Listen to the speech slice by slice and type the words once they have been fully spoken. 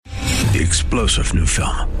The explosive new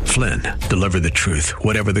film, Flynn, deliver the truth,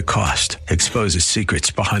 whatever the cost, exposes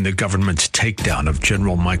secrets behind the government's takedown of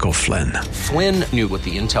General Michael Flynn. Flynn knew what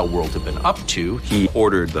the intel world had been up to. He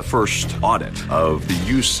ordered the first audit of the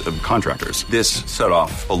use of contractors. This set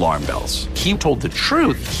off alarm bells. He told the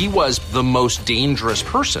truth. He was the most dangerous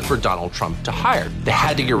person for Donald Trump to hire. They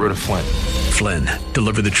had to get rid of Flynn. Flynn,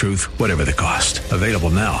 deliver the truth, whatever the cost. Available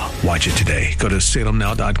now. Watch it today. Go to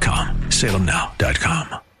salemnow.com.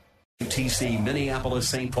 salemnow.com. UTC Minneapolis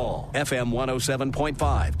St. Paul, FM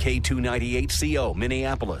 107.5, K298CO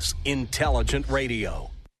Minneapolis, Intelligent Radio.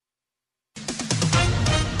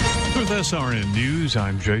 With SRN News,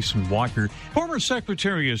 I'm Jason Walker. Former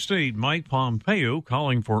Secretary of State Mike Pompeo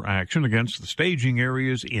calling for action against the staging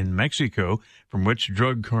areas in Mexico from which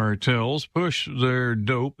drug cartels push their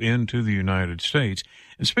dope into the United States.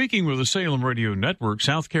 And speaking with the Salem Radio Network,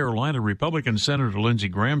 South Carolina Republican Senator Lindsey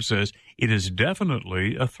Graham says it is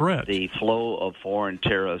definitely a threat. The flow of foreign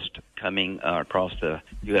terrorists coming across the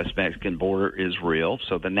U.S.-Mexican border is real.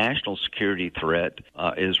 So the national security threat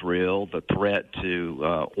is real. The threat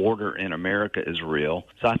to order in America is real.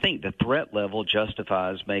 So I think the threat level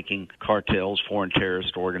justifies making cartels foreign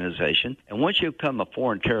terrorist organization. And once you become a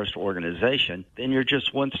foreign terrorist organization, then you're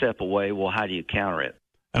just one step away. Well, how do you counter it?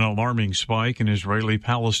 An alarming spike in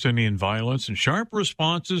Israeli-Palestinian violence and sharp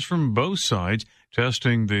responses from both sides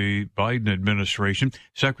testing the Biden administration.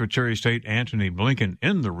 Secretary of State Antony Blinken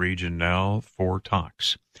in the region now for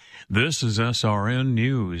talks. This is SRN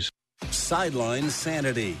News. Sideline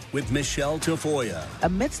Sanity with Michelle Tafoya.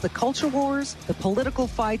 Amidst the culture wars, the political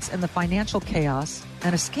fights, and the financial chaos,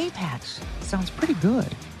 an escape hatch sounds pretty good.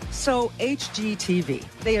 So HGTV,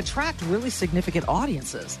 they attract really significant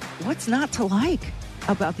audiences. What's not to like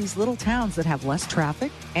about these little towns that have less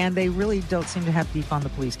traffic, and they really don't seem to have defund the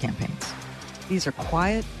police campaigns? These are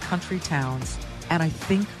quiet country towns, and I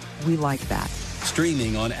think we like that.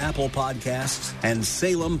 Streaming on Apple Podcasts and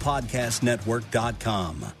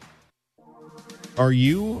SalemPodcastNetwork.com. Are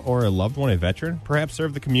you or a loved one a veteran? Perhaps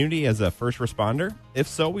serve the community as a first responder? If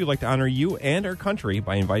so, we'd like to honor you and our country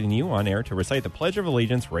by inviting you on air to recite the Pledge of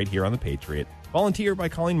Allegiance right here on The Patriot. Volunteer by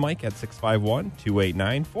calling Mike at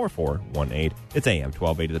 651-289-4418. It's AM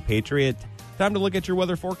 1280 The Patriot. Time to look at your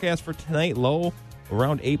weather forecast for tonight. Low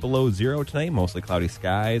around 8 below zero tonight. Mostly cloudy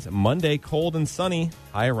skies. Monday, cold and sunny.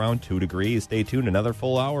 High around 2 degrees. Stay tuned. Another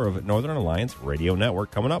full hour of Northern Alliance Radio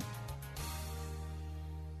Network coming up.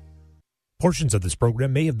 Portions of this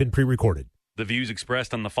program may have been pre-recorded. The views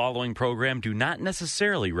expressed on the following program do not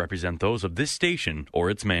necessarily represent those of this station or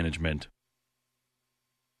its management.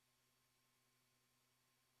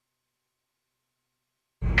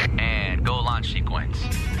 And go launch sequence.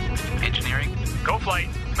 Engineering, go flight.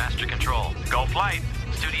 Master control, go flight.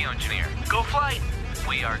 Studio engineer, go flight.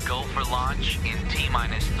 We are go for launch in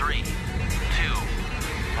T-minus 3, 2,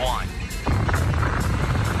 1.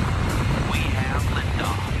 We have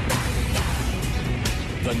liftoff.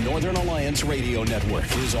 The Northern Alliance Radio Network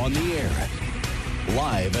is on the air.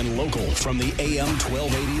 Live and local from the AM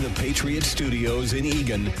 1280 The Patriot Studios in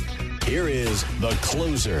Eagan. Here is the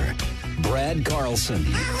closer, Brad Carlson.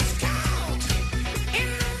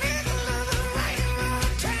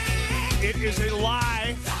 It is a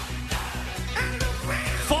lie.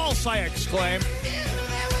 False, I exclaim.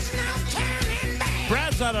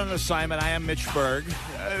 Brad's not on assignment. I am Mitch Berg,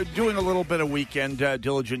 doing a little bit of weekend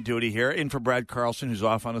diligent duty here, in for Brad Carlson, who's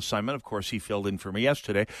off on assignment. Of course, he filled in for me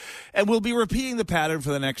yesterday. And we'll be repeating the pattern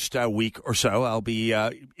for the next week or so. I'll be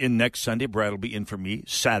in next Sunday. Brad will be in for me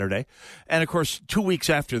Saturday. And, of course, 2 weeks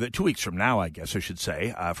after that, 2 weeks from now, I guess I should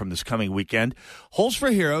say, from this coming weekend, Holes for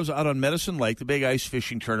Heroes out on Medicine Lake, the big ice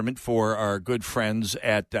fishing tournament for our good friends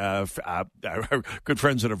at good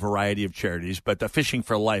friends at a variety of charities, but Fishing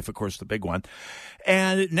for Life, of course, the big one.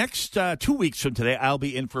 And next 2 weeks from today, I'll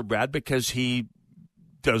be in for Brad because he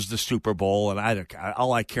does the Super Bowl, and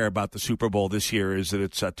all I care about the Super Bowl this year is that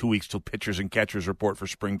it's 2 weeks till pitchers and catchers report for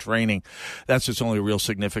spring training. That's its only real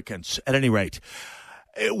significance. At any rate,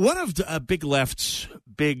 one of the Big Left's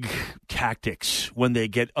big tactics when they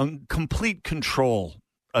get complete control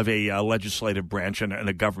of a legislative branch and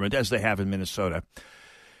a government, as they have in Minnesota,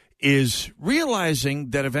 is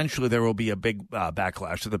realizing that eventually there will be a big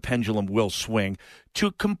backlash, that the pendulum will swing,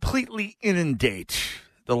 to completely inundate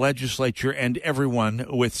the legislature and everyone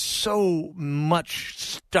with so much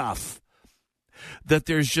stuff that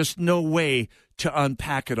there's just no way to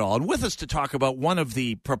unpack it all. And with us to talk about one of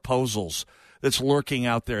the proposals that's lurking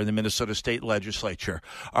out there in the Minnesota State Legislature,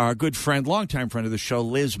 our good friend, longtime friend of the show,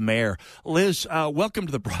 Liz Mair. Liz, welcome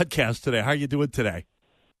to the broadcast today. How are you doing today?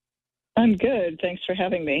 I'm good. Thanks for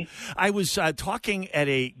having me. I was talking at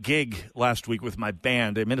a gig last week with my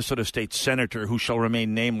band. A Minnesota State Senator who shall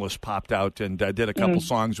remain nameless popped out and did a couple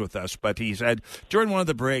songs with us. But he said, during one of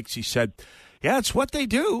the breaks, he said, yeah, it's what they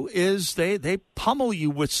do is they pummel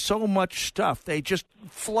you with so much stuff. They just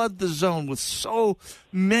flood the zone with so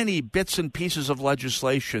many bits and pieces of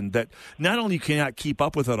legislation that not only can you not keep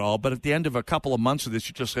up with it all, but at the end of a couple of months of this,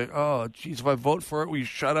 you just say, oh, geez, if I vote for it, will you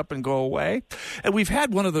shut up and go away? And we've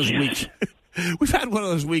had one of those weeks. We've had one of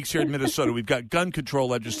those weeks here in Minnesota. We've got gun control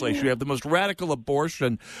legislation. We have the most radical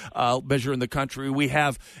abortion measure in the country. We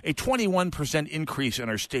have a 21% increase in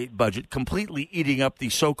our state budget, completely eating up the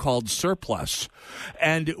so-called surplus.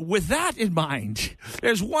 And with that in mind,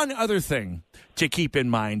 there's one other thing to keep in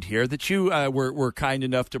mind here that you were kind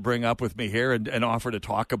enough to bring up with me here and offer to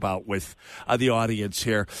talk about with the audience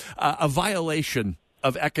here. A violation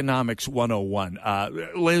of Economics 101.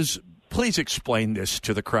 Liz, please explain this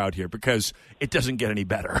to the crowd here because it doesn't get any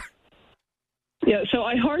better. Yeah, so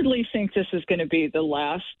I hardly think this is going to be the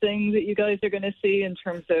last thing that you guys are going to see in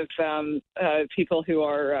terms of people who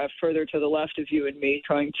are further to the left of you and me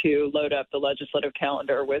trying to load up the legislative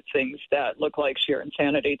calendar with things that look like sheer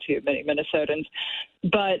insanity to many Minnesotans.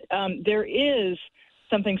 But there is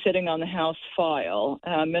something sitting on the House file,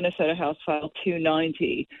 Minnesota House File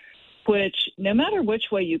 290, which no matter which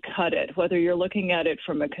way you cut it, whether you're looking at it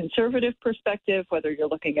from a conservative perspective, whether you're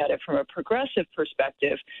looking at it from a progressive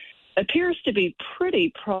perspective, appears to be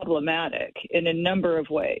pretty problematic in a number of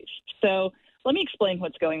ways. So let me explain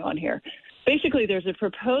what's going on here. Basically, there's a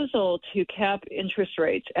proposal to cap interest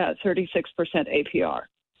rates at 36% APR.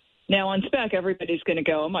 Now, on spec, everybody's going to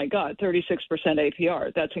go, oh, my God, 36%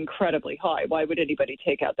 APR. That's incredibly high. Why would anybody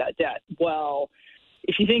take out that debt? Well,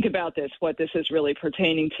 if you think about this, what this is really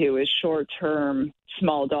pertaining to is short-term,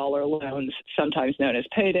 small-dollar loans, sometimes known as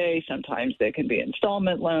payday. Sometimes they can be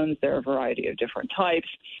installment loans. There are a variety of different types.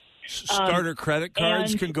 Starter credit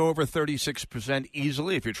cards can go over 36%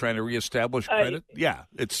 easily if you're trying to reestablish credit. Yeah,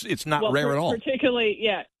 it's not rare at all. Particularly,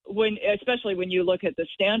 yeah. Especially when you look at the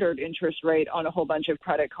standard interest rate on a whole bunch of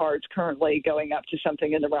credit cards currently going up to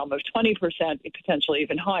something in the realm of 20%, potentially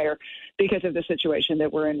even higher, because of the situation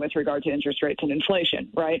that we're in with regard to interest rates and inflation,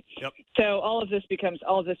 right? Yep. So all of this becomes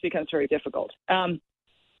very difficult.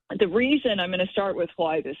 The reason I'm going to start with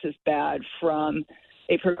why this is bad from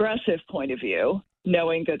a progressive point of view,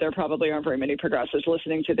 knowing that there probably aren't very many progressives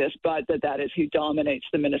listening to this, but that is who dominates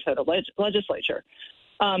the Minnesota legislature.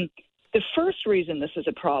 The first reason this is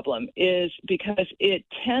a problem is because it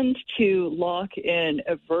tends to lock in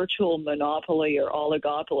a virtual monopoly or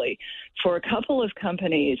oligopoly for a couple of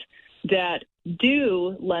companies that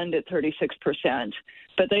do lend at 36%,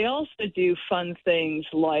 but they also do fun things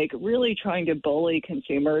like really trying to bully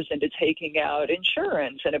consumers into taking out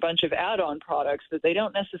insurance and a bunch of add-on products that they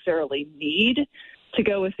don't necessarily need to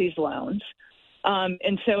go with these loans.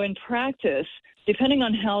 And so in practice, depending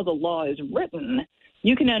on how the law is written,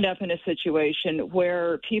 you can end up in a situation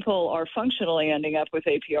where people are functionally ending up with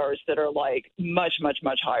APRs that are like much, much,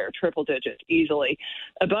 much higher, triple digits, easily,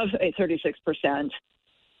 above 36%.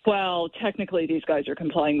 Well, technically, these guys are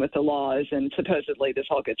complying with the laws, and supposedly this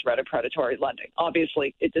all gets rid of predatory lending.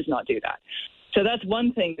 Obviously, it does not do that. So that's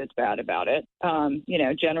one thing that's bad about it.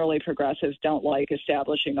 Generally progressives don't like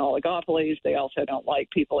establishing oligopolies. They also don't like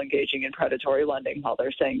people engaging in predatory lending while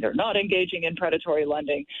they're saying they're not engaging in predatory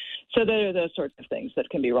lending. So there are those sorts of things that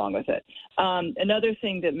can be wrong with it. Another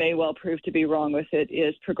thing that may well prove to be wrong with it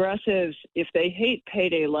is progressives, if they hate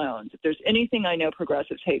payday loans, if there's anything I know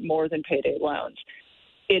progressives hate more than payday loans,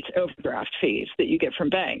 it's overdraft fees that you get from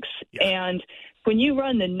banks. Yeah. And when you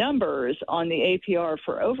run the numbers on the APR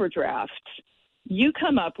for overdrafts, you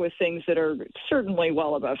come up with things that are certainly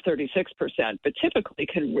well above 36%, but typically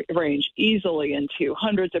can range easily into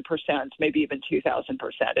hundreds of percent, maybe even 2,000%.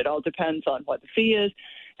 It all depends on what the fee is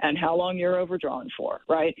and how long you're overdrawn for,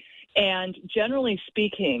 right? And generally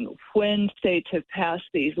speaking, when states have passed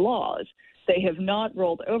these laws, they have not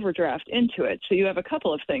rolled overdraft into it. So you have a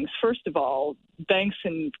couple of things. First of all, banks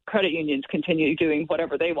and credit unions continue doing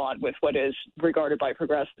whatever they want with what is regarded by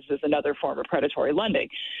progressives as another form of predatory lending.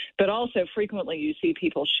 But also frequently you see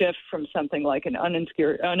people shift from something like an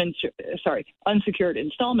unsecured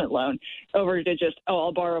installment loan over to just,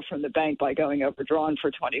 I'll borrow from the bank by going overdrawn for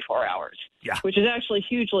 24 hours, which is actually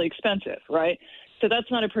hugely expensive, right? So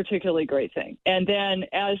that's not a particularly great thing. And then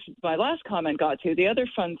as my last comment got to, the other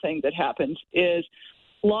fun thing that happens is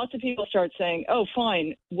lots of people start saying, oh,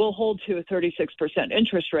 fine, we'll hold to a 36%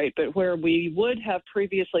 interest rate, but where we would have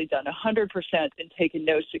previously done 100% and taken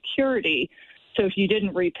no security So if you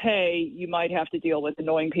didn't repay, you might have to deal with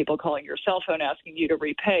annoying people calling your cell phone asking you to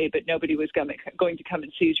repay, but nobody was going to come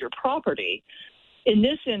and seize your property. In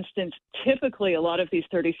this instance, typically a lot of these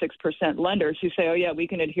 36% lenders who say, oh, yeah, we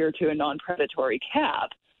can adhere to a non-predatory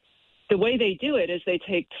cap, the way they do it is they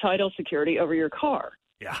take title security over your car.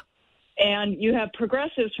 Yeah. And you have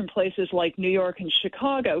progressives from places like New York and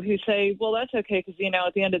Chicago who say, well, that's okay because,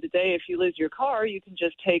 at the end of the day, if you lose your car, you can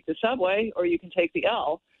just take the subway or you can take the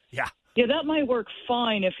L. Yeah. Yeah, that might work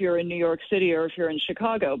fine if you're in New York City or if you're in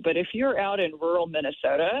Chicago. But if you're out in rural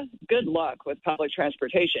Minnesota, good luck with public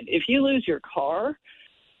transportation. If you lose your car,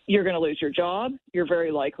 you're going to lose your job. You're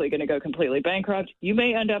very likely going to go completely bankrupt. You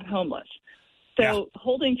may end up homeless. So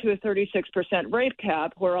holding to a 36% rate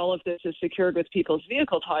cap where all of this is secured with people's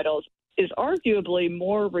vehicle titles is arguably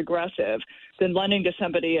more regressive than lending to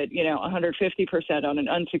somebody at, 150% on an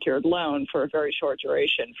unsecured loan for a very short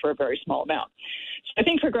duration for a very small amount. So I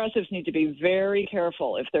think progressives need to be very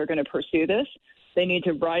careful if they're going to pursue this. They need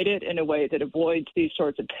to write it in a way that avoids these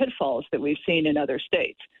sorts of pitfalls that we've seen in other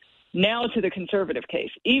states. Now to the conservative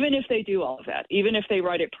case. Even if they do all of that, even if they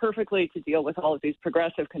write it perfectly to deal with all of these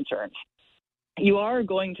progressive concerns, you are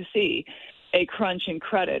going to see a crunch in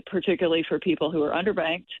credit, particularly for people who are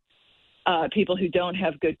underbanked, people who don't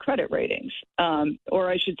have good credit ratings, or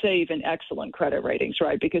I should say even excellent credit ratings,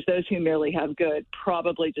 right? Because those who merely have good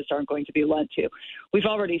probably just aren't going to be lent to. We've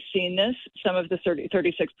already seen this. Some of the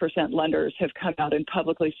 36% lenders have come out and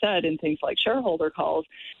publicly said in things like shareholder calls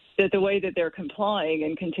that the way that they're complying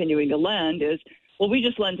and continuing to lend is, well, we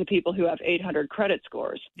just lend to people who have 800 credit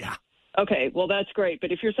scores. Yeah. Okay, well, that's great.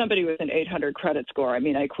 But if you're somebody with an 800 credit score,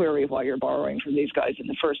 I query why you're borrowing from these guys in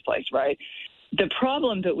the first place, right? The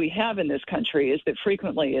problem that we have in this country is that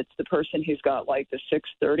frequently it's the person who's got like the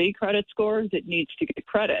 630 credit score that needs to get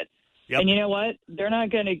credit. Yep. And you know what? They're not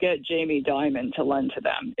going to get Jamie Dimon to lend to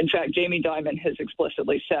them. In fact, Jamie Dimon has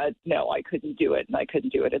explicitly said, no, I couldn't do it, and I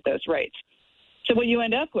couldn't do it at those rates. So what you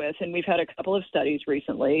end up with, and we've had a couple of studies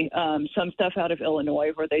recently, some stuff out of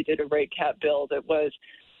Illinois where they did a rate cap bill that was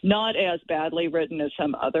not as badly written as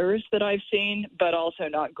some others that I've seen, but also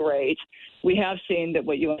not great. We have seen that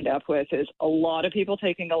what you end up with is a lot of people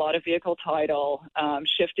taking a lot of vehicle title,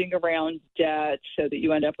 shifting around debt so that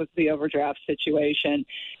you end up with the overdraft situation.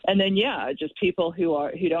 And then, just people who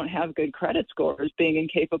don't have good credit scores being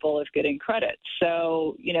incapable of getting credit.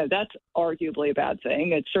 So, that's arguably a bad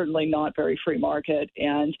thing. It's certainly not very free market.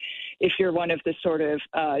 And if you're one of the sort of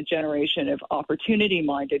generation of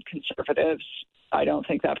opportunity-minded conservatives, I don't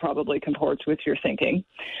think that probably comports with your thinking.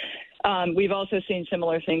 We've also seen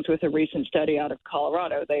similar things with a recent study out of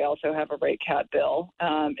Colorado. They also have a rate cap bill.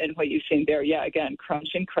 And what you've seen there, again, crunch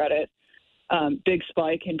in credit, big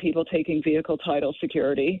spike in people taking vehicle title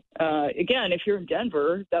security. Again, if you're in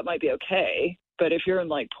Denver, that might be okay. But if you're in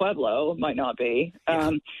like Pueblo, it might not be.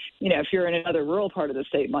 If you're in another rural part of the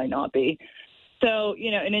state, it might not be. So,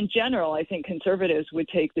 and in general, I think conservatives would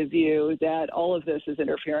take the view that all of this is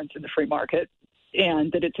interference in the free market,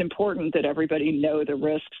 and that it's important that everybody know the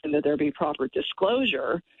risks and that there be proper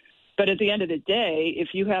disclosure. But at the end of the day, if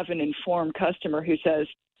you have an informed customer who says,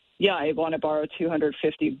 I want to borrow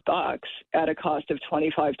 $250 at a cost of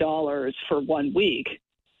 $25 for 1 week,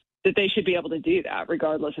 that they should be able to do that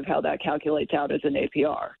regardless of how that calculates out as an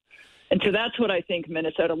APR. And so that's what I think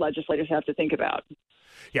Minnesota legislators have to think about.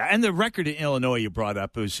 Yeah, and the record in Illinois you brought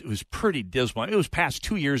up was pretty dismal. It was passed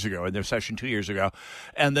 2 years ago, in their session 2 years ago,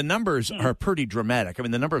 and the numbers are pretty dramatic. I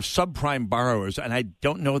mean, the number of subprime borrowers, and I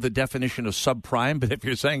don't know the definition of subprime, but if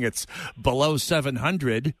you're saying it's below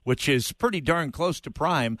 700, which is pretty darn close to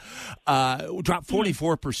prime, dropped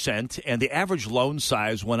 44%, and the average loan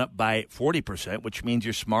size went up by 40%, which means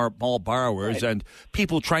you're small borrowers and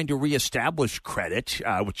people trying to reestablish credit,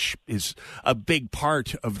 which is a big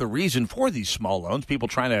part of the reason for these small loans. People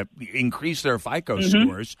trying to increase their FICO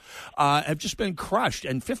scores have just been crushed.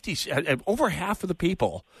 And over half of the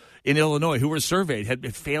people in Illinois who were surveyed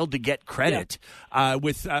had failed to get credit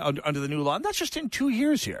under the new law. And that's just in 2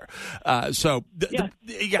 years here. That's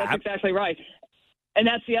exactly right. And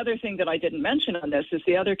that's the other thing that I didn't mention on this is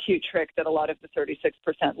the other cute trick that a lot of the 36%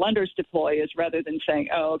 lenders deploy is rather than saying,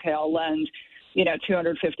 I'll lend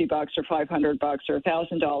 $250 or $500 or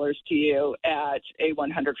 $1,000 to you at a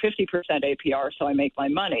 150% APR, so I make my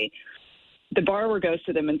money. The borrower goes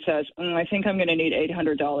to them and says, I think I'm going to need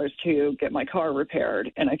 $800 to get my car repaired,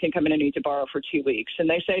 and I think I'm going to need to borrow for 2 weeks. And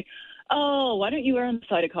they say, why don't you err on the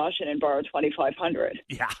side of caution and borrow $2,500?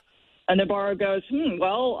 Yeah. And the borrower goes, then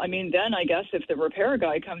I guess if the repair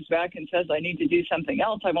guy comes back and says I need to do something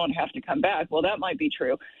else, I won't have to come back. Well, that might be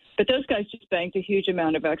true. But those guys just banked a huge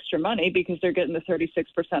amount of extra money because they're getting the 36%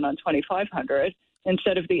 on $2,500.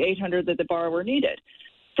 instead of the $800 that the borrower needed.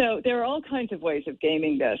 So there are all kinds of ways of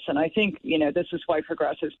gaming this, and I think, this is why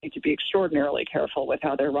progressives need to be extraordinarily careful with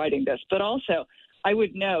how they're writing this. But also, I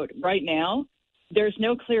would note, right now, there's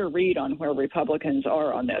no clear read on where Republicans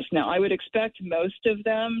are on this. Now, I would expect most of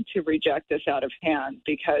them to reject this out of hand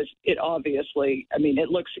because it obviously, it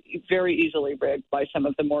looks very easily rigged by some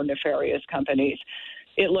of the more nefarious companies.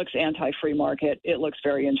 It looks anti-free market. It looks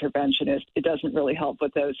very interventionist. It doesn't really help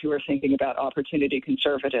with those who are thinking about opportunity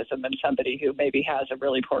conservatism and somebody who maybe has a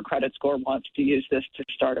really poor credit score wants to use this to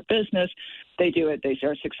start a business. They do it. They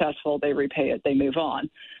are successful. They repay it. They move on.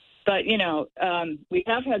 But, we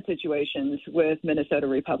have had situations with Minnesota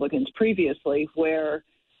Republicans previously where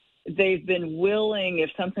they've been willing, if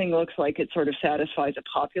something looks like it sort of satisfies a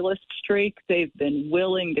populist streak, they've been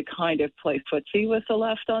willing to kind of play footsie with the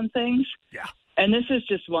left on things. Yeah. And this is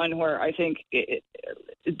just one where I think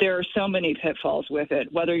there are so many pitfalls with it,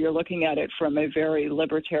 whether you're looking at it from a very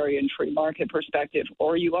libertarian free market perspective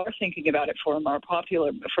or you are thinking about it from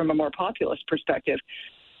a more populist perspective.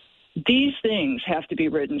 These things have to be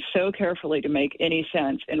written so carefully to make any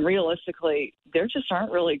sense. And realistically, there just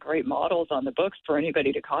aren't really great models on the books for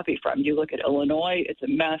anybody to copy from. You look at Illinois, it's a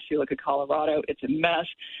mess. You look at Colorado, it's a mess.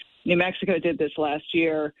 New Mexico did this last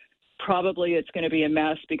year. Probably it's going to be a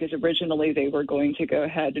mess because originally they were going to go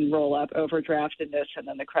ahead and roll up overdraft in this, and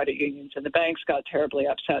then the credit unions and the banks got terribly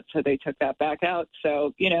upset, so they took that back out.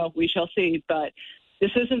 So, we shall see. But this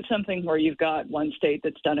isn't something where you've got one state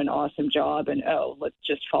that's done an awesome job and, let's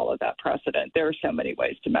just follow that precedent. There are so many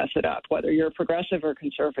ways to mess it up. Whether you're progressive or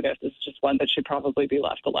conservative, this is just one that should probably be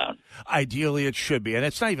left alone. Ideally, it should be. And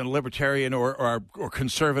it's not even libertarian or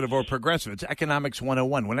conservative or progressive. It's economics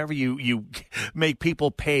 101. Whenever you make people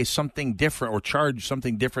pay something different or charge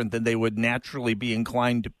something different than they would naturally be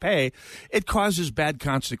inclined to pay, it causes bad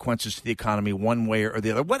consequences to the economy one way or the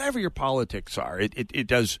other. Whatever your politics are, it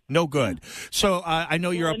does no good. So I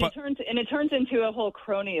know you're up. It turns into a whole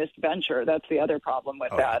cronyist venture. That's the other problem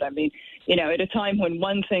with that. At a time when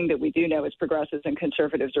one thing that we do know is progressives and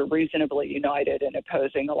conservatives are reasonably united in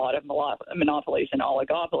opposing a lot of monopolies and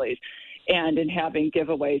oligopolies and in having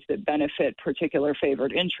giveaways that benefit particular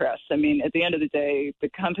favored interests. At the end of the day, the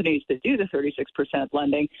companies that do the 36%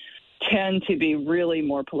 lending tend to be really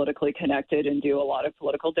more politically connected and do a lot of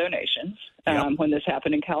political donations. When this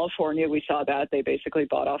happened in California, we saw that. They basically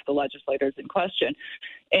bought off the legislators in question.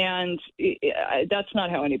 And that's not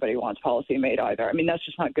how anybody wants policy made either. That's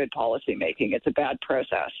just not good policy making. It's a bad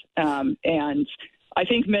process. And I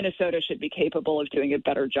think Minnesota should be capable of doing a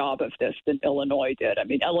better job of this than Illinois did.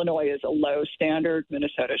 Illinois is a low standard.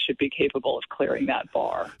 Minnesota should be capable of clearing that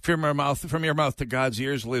bar. From your mouth to God's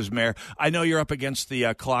ears, Liz Mair. I know you're up against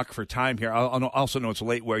the clock for time here. I also know it's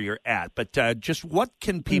late where you're at. But just what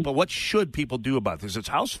should people do about this? It's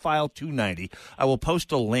House File 290. I will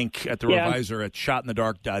post a link at the Revisor at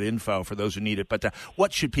shotinthedark.info for those who need it. But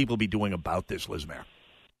what should people be doing about this, Liz Mair?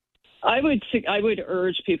 I would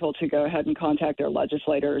urge people to go ahead and contact their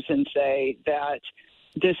legislators and say that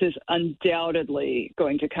this is undoubtedly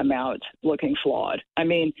going to come out looking flawed.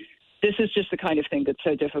 This is just the kind of thing that's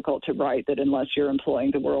so difficult to write that unless you're employing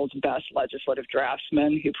the world's best legislative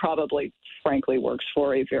draftsman, who probably, frankly, works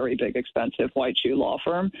for a very big, expensive white shoe law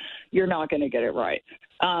firm, you're not going to get it right.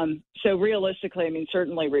 So realistically,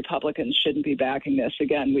 certainly Republicans shouldn't be backing this.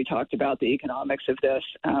 Again, we talked about the economics of this,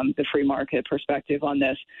 the free market perspective on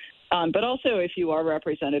this. But also, if you are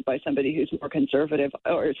represented by somebody who's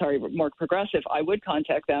more progressive, I would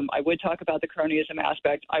contact them. I would talk about the cronyism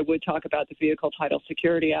aspect. I would talk about the vehicle title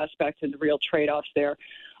security aspect and the real trade-offs there.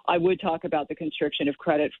 I would talk about the constriction of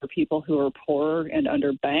credit for people who are poorer and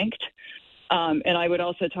underbanked. And I would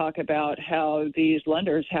also talk about how these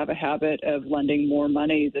lenders have a habit of lending more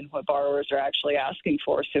money than what borrowers are actually asking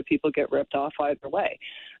for, so people get ripped off either way.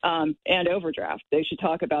 And overdraft. They should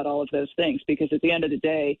talk about all of those things because at the end of the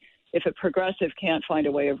day, if a progressive can't find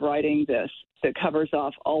a way of writing this that covers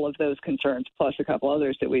off all of those concerns, plus a couple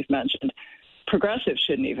others that we've mentioned, progressives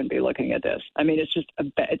shouldn't even be looking at this.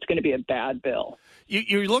 It's going to be a bad bill.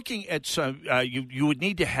 You're looking at some. You would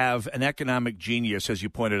need to have an economic genius, as you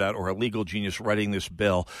pointed out, or a legal genius writing this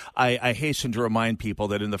bill. I hasten to remind people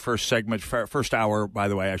that in the first hour, by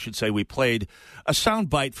the way, I should say, we played a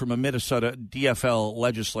soundbite from a Minnesota DFL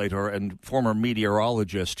legislator and former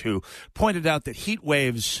meteorologist who pointed out that heat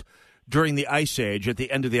waves during the Ice Age, at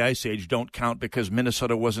the end of the Ice Age, don't count because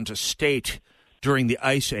Minnesota wasn't a state during the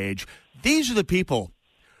Ice Age. These are the people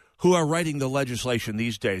who are writing the legislation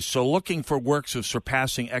these days. So looking for works of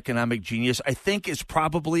surpassing economic genius, I think, is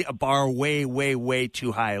probably a bar way, way, way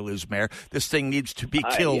too high, Liz Mair. This thing needs to be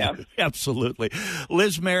killed. Yeah. Absolutely.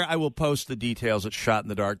 Liz Mair, I will post the details at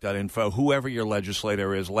shotinthedark.info. Whoever your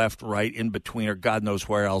legislator is, left, right, in between, or God knows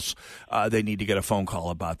where else, they need to get a phone call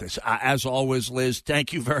about this. As always, Liz,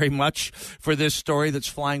 thank you very much for this story that's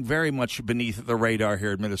flying very much beneath the radar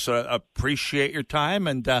here in Minnesota. Appreciate your time,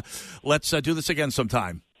 and let's do this again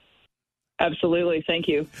sometime. Absolutely. Thank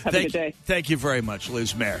you. Have a good day. Thank you very much,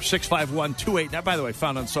 Liz Mair. 651-28. Now, by the way,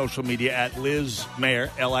 found on social media at Liz Mair,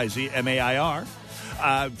 Lizmair.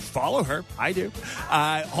 Follow her. I do.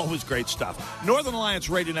 Always great stuff. Northern Alliance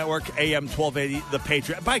Radio Network, AM 1280, The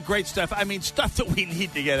Patriot. By great stuff, I mean stuff that we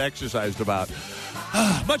need to get exercised about.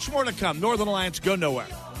 Much more to come. Northern Alliance, go nowhere.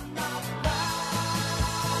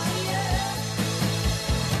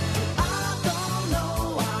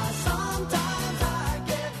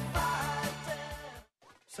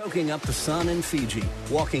 Soaking up the sun in Fiji,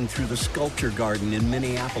 walking through the sculpture garden in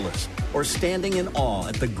Minneapolis, or standing in awe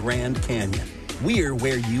at the Grand Canyon. We're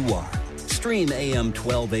where you are. Stream AM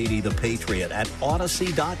 1280 The Patriot at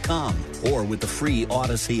Odyssey.com or with the free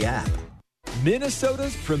Odyssey app.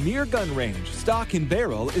 Minnesota's premier gun range, Stock and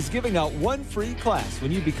Barrel, is giving out one free class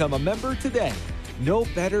when you become a member today. No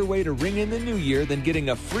better way to ring in the new year than getting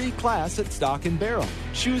a free class at Stock and Barrel.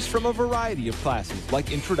 Choose from a variety of classes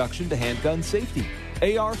like Introduction to Handgun Safety,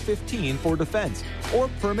 AR-15 for defense, or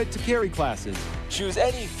permit to carry classes. Choose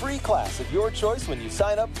any free class of your choice when you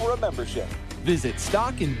sign up for a membership. Visit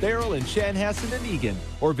Stock and Barrel in Chanhassen and Eagan,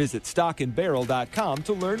 or visit stockandbarrel.com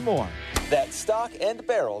to learn more. That's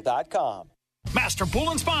stockandbarrel.com. Master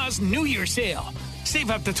Pool & Spa's New Year sale.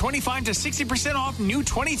 Save up to 25 to 60% off new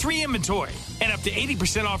 23 inventory and up to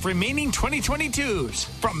 80% off remaining 2022s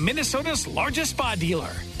from Minnesota's largest spa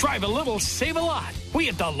dealer. Drive a little, save a lot. We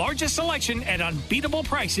have the largest selection at unbeatable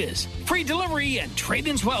prices. Free delivery and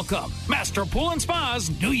trade-ins welcome. Master Pool &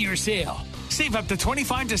 Spa's New Year sale. Save up to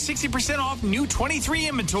 25 to 60% off new 23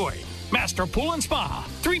 inventory. Master Pool & Spa,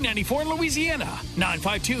 394 in Louisiana,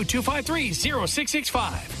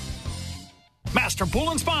 952-253-0665. Master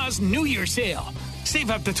Pool & Spa's New Year sale.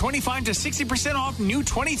 Save up to 25 to 60% off new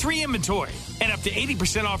 23 inventory and up to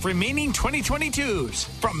 80% off remaining 2022s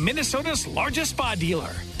from Minnesota's largest spa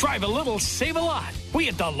dealer. Drive a little, save a lot. We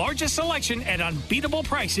have the largest selection at unbeatable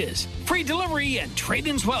prices. Free delivery and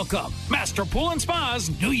trade-ins welcome. Master Pool & Spa's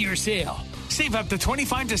New Year sale. Save up to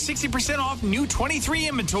 25 to 60% off new 23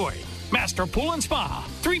 inventory. Master Pool & Spa,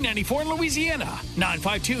 394 in Louisiana,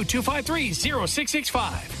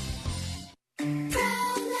 952-253-0665.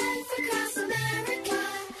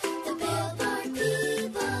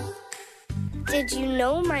 Did you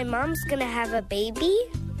know my mom's gonna have a baby?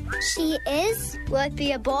 She is? Will it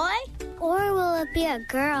be a boy? Or will it be a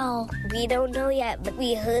girl? We don't know yet, but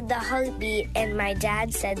we heard the heartbeat, and my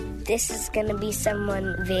dad said this is gonna be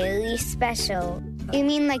someone very special. You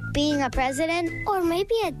mean like being a president? Or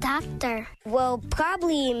maybe a doctor? Well,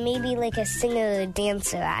 probably maybe like a singer or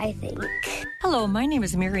dancer, I think. Hello, my name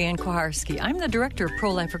is Marianne Koharski. I'm the director of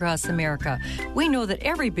Pro-Life Across America. We know that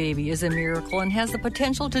every baby is a miracle and has the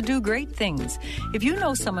potential to do great things. If you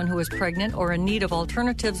know someone who is pregnant or in need of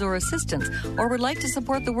alternatives or assistance or would like to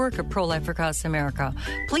support the work of Pro-Life Across America,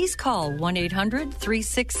 please call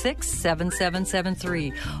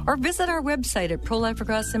 1-800-366-7773 or visit our website at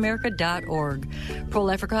prolifeacrossamerica.org.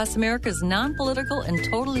 Pro-Life Across America is non-political and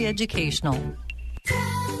totally educational.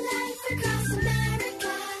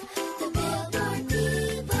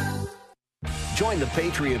 Join the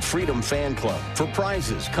Patriot Freedom Fan Club for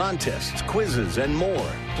prizes, contests, quizzes, and more.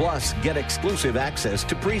 Plus, get exclusive access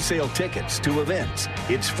to pre-sale tickets to events.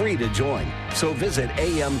 It's free to join. So visit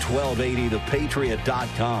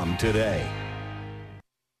am1280thepatriot.com today.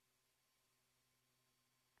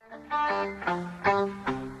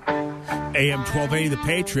 AM 1280 The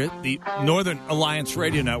Patriot, the Northern Alliance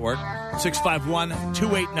Radio Network,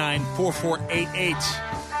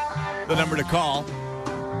 651-289-4488. The number to call.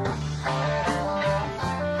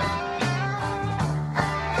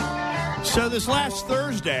 So this last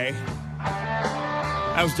Thursday,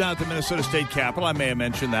 I was down at the Minnesota State Capitol. I may have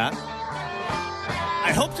mentioned that.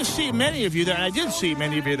 I hope to see many of you there, and I did see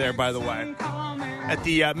many of you there, by the way, at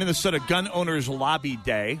the Minnesota Gun Owners Lobby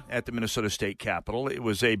Day at the Minnesota State Capitol. It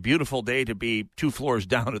was a beautiful day to be 2 floors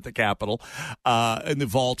down at the Capitol, in the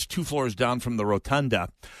vault, 2 floors down from the rotunda.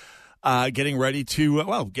 Getting ready to,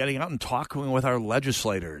 getting out and talking with our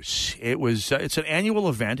legislators. It's an annual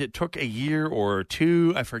event. It took a year or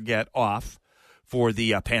two, I forget, off for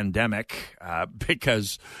the pandemic,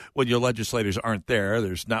 because when your legislators aren't there,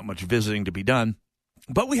 there's not much visiting to be done.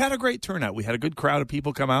 But we had a great turnout. We had a good crowd of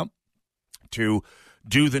people come out to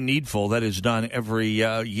do the needful that is done every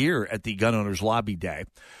year at the Gun Owners Lobby Day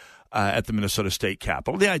at the Minnesota State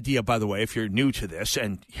Capitol. The idea, by the way, if you're new to this,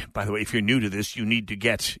 and by the way, if you're new to this, you need to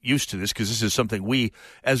get used to this because this is something we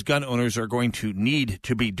as gun owners are going to need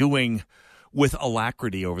to be doing with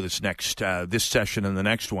alacrity over this next this session and the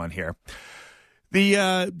next one here. The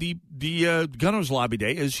Gun Owners Lobby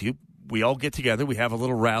Day is we all get together. We have a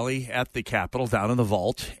little rally at the Capitol down in the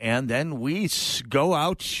vault, and then we go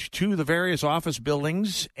out to the various office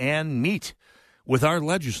buildings and meet with our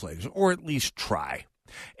legislators, or at least try.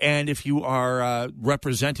 And if you are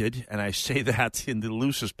represented, and I say that in the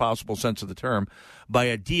loosest possible sense of the term, by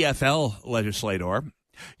a DFL legislator,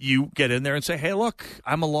 you get in there and say, hey, look,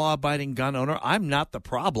 I'm a law-abiding gun owner. I'm not the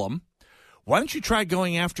problem. Why don't you try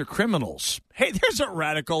going after criminals? Hey, there's a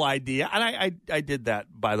radical idea. And I did that,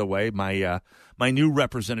 by the way. My new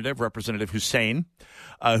representative, Representative Hussein,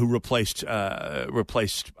 who replaced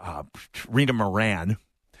Rena Moran,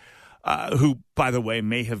 who, by the way,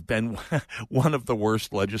 may have been one of the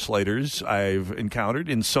worst legislators I've encountered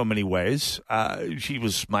in so many ways. She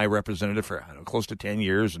was my representative for close to 10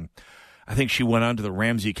 years, and I think she went on to the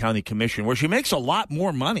Ramsey County Commission, where she makes a lot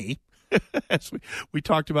more money. As we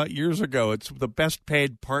talked about years ago, it's the best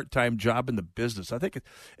paid part-time job in the business. I think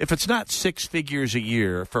if it's not 6 figures a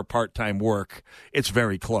year for part-time work, it's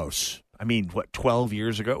very close. I mean, 12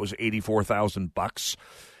 years ago it was $84,000,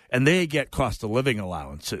 and they get cost of living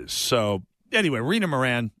allowances. So anyway, Rena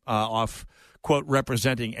Moran off, quote,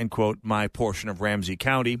 representing, end quote, my portion of Ramsey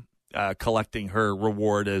County, collecting her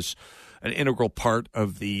reward as an integral part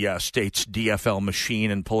of the state's DFL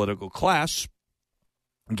machine and political class,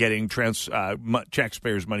 getting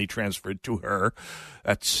taxpayers' money transferred to her.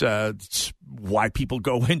 That's why people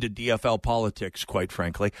go into DFL politics, quite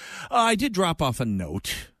frankly. I did drop off a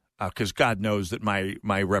note because God knows that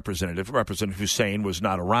my Representative Hussein, was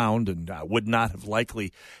not around and would not have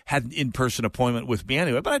likely had an in-person appointment with me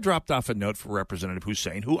anyway. But I dropped off a note for Representative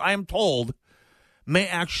Hussein, who I am told may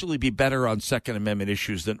actually be better on Second Amendment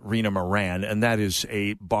issues than Rena Moran, and that is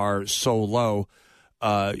a bar so low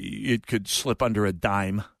it could slip under a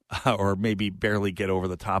dime, or maybe barely get over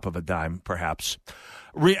the top of a dime, perhaps.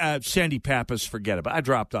 Sandy Pappas, forget about it. I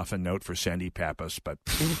dropped off a note for Sandy Pappas, but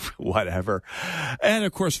whatever. And,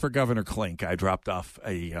 of course, for Governor Klink, I dropped off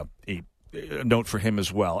a note for him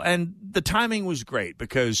as well. And the timing was great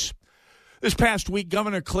because this past week,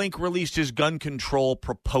 Governor Klink released his gun control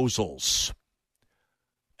proposals.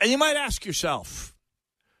 And you might ask yourself,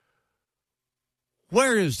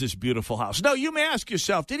 where is this beautiful house? No, you may ask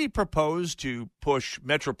yourself, did he propose to push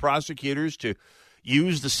Metro prosecutors to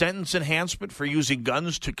use the sentence enhancement for using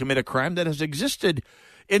guns to commit a crime that has existed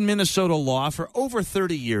in Minnesota law for over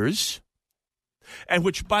 30 years, and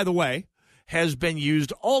which, by the way, has been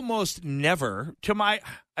used almost never, I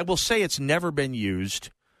will say it's never been used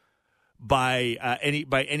by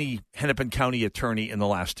any Hennepin County attorney in the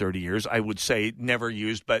last 30 years. I would say never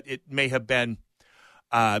used, but it may have been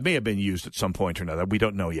used at some point or another. We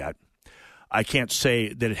don't know yet. I can't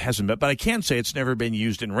say that it hasn't been, but I can say it's never been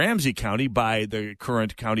used in Ramsey County by the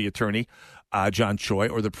current county attorney, John Choi,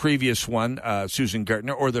 or the previous one, Susan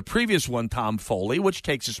Gartner, or the previous one, Tom Foley, which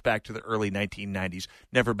takes us back to the early 1990s.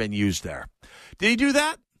 Never been used there. Did he do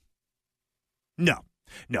that?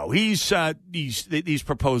 No, he's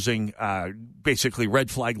proposing basically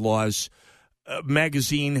red flag laws,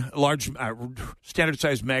 large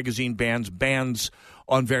standard-sized magazine bans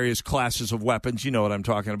on various classes of weapons. You know what I'm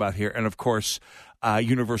talking about here. And, of course,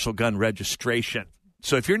 universal gun registration.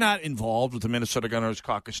 So if you're not involved with the Minnesota Gun Owners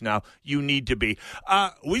Caucus now, you need to be.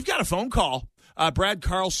 We've got a phone call. Brad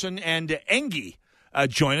Carlson and Engie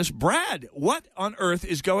join us. Brad, what on earth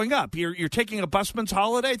is going up? You're taking a busman's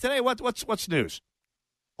holiday today? What's news?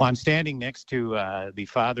 Well, I'm standing next to the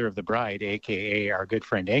father of the bride, a.k.a. our good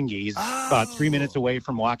friend Engie. He's about 3 minutes away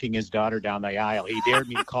from walking his daughter down the aisle. He dared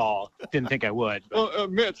me to call. Didn't think I would. Well,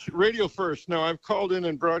 Mitch, radio first. Now, I've called in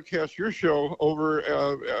and broadcast your show over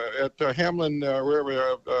at Hamlin,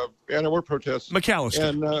 wherever, anti-war protests.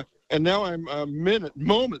 McAllister. And now I'm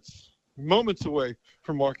moments away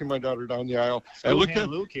from walking my daughter down the aisle. I looked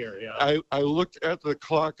at the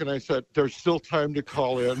clock and I said, there's still time to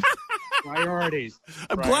call in. Priorities.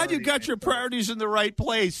 I'm glad you got your priorities in the right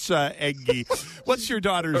place, Engie. What's your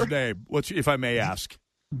daughter's name, if I may ask?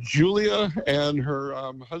 Julia, and her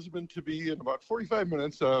husband-to-be in about 45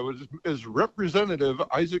 minutes is Representative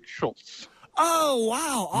Isaac Schultz. Oh,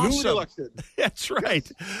 wow. Awesome. Newly elected. That's right.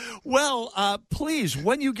 Well, please,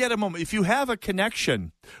 when you get a moment, if you have a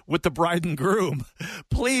connection with the bride and groom,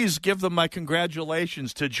 please give them my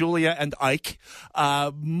congratulations to Julia and Ike.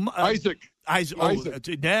 Isaac.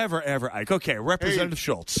 Never, ever Ike. Okay, Representative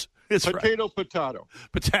Schultz. It's potato.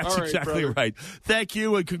 But that's exactly brother. right. Thank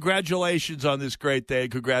you, and congratulations on this great day.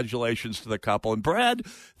 Congratulations to the couple. And Brad,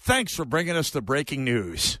 thanks for bringing us the breaking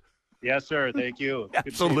news. Yes, sir. Thank you.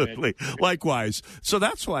 Absolutely. Likewise. So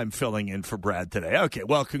that's why I'm filling in for Brad today. Okay.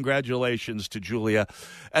 Well, congratulations to Julia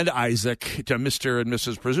and Isaac, to Mr. and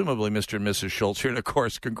Mrs., presumably Mr. and Mrs. Schultz here. And, of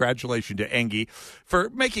course, congratulations to Engie for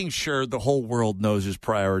making sure the whole world knows his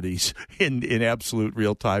priorities in absolute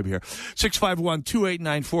real time here.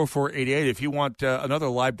 651-289-4488. If you want another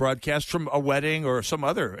live broadcast from a wedding or some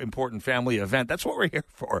other important family event, that's what we're here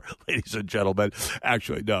for, ladies and gentlemen.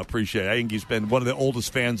 Actually, no, appreciate it. Engie's been one of the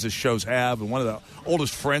oldest fans this show have and one of the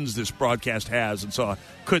oldest friends this broadcast has, and so I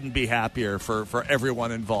couldn't be happier for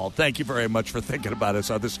everyone involved. Thank you very much for thinking about us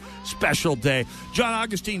on this special day. John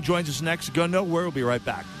Augustine joins us next. Go nowhere. We'll be right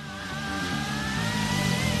back.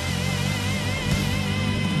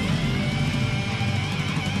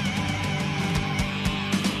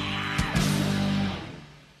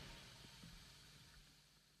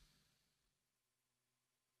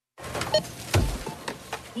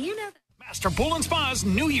 Master Pool & Spa's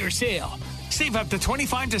New Year sale. Save up to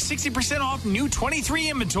 25 to 60% off new 23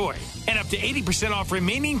 inventory and up to 80% off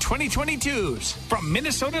remaining 2022s from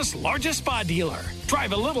Minnesota's largest spa dealer.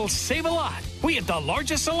 Drive a little, save a lot. We have the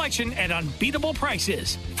largest selection at unbeatable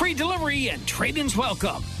prices. Free delivery and trade-ins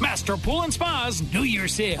welcome. Master Pool & Spa's New Year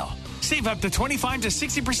sale. Save up to 25 to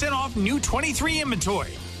 60% off new 23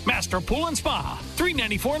 inventory. Master Pool & Spa,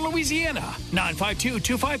 394 in Louisiana,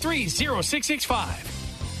 952-253-0665.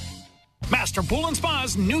 Master Pool &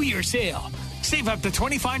 Spa's New Year sale. Save up to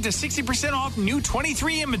 25 to 60% off new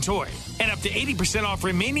 23 inventory and up to 80% off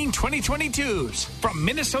remaining 2022s from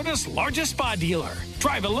Minnesota's largest spa dealer.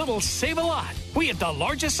 Drive a little, save a lot. We have the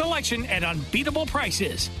largest selection at unbeatable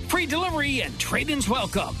prices. Free delivery and trade-ins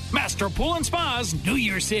welcome. Master Pool & Spa's New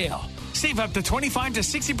Year sale. Save up to 25 to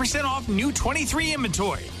 60% off new 23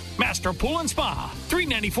 inventory. Master Pool & Spa,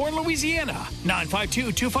 394 in Louisiana,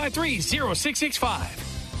 952-253-0665.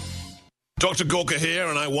 Dr. Gorka here,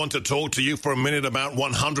 and I want to talk to you for a minute about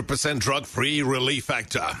 100% drug-free Relief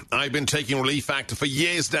Factor. I've been taking Relief Factor for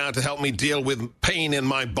years now to help me deal with pain in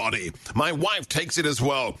my body. My wife takes it as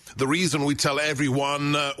well. The reason we tell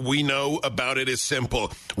everyone we know about it is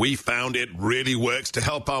simple. We found it really works to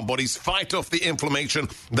help our bodies fight off the inflammation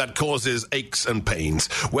that causes aches and pains.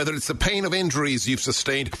 Whether it's the pain of injuries you've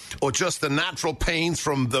sustained or just the natural pains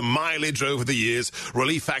from the mileage over the years,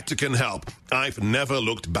 Relief Factor can help. I've never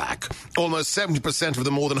looked back. Almost 70% of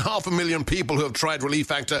the more than 500,000 people who have tried Relief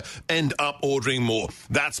Factor end up ordering more.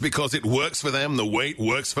 That's because it works for them the way it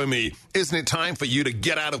works for me. Isn't it time for you to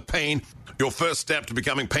get out of pain? Your first step to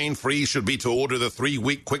becoming pain-free should be to order the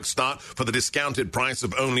 3-week quick start for the discounted price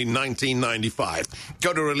of only $19.95.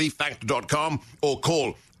 Go to ReliefFactor.com or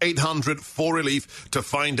call 800-4RELIEF to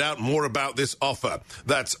find out more about this offer.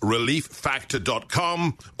 That's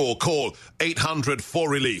ReliefFactor.com or call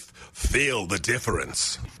 800-4RELIEF. Feel the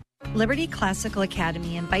difference. Liberty Classical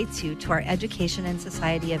Academy invites you to our Education and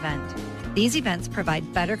Society event. These events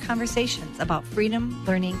provide better conversations about freedom,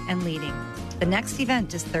 learning, and leading. The next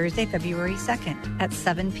event is Thursday, February 2nd at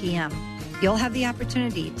 7 p.m. You'll have the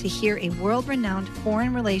opportunity to hear a world-renowned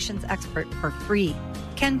foreign relations expert for free.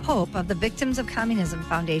 Ken Pope of the Victims of Communism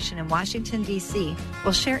Foundation in Washington, D.C.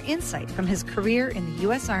 will share insight from his career in the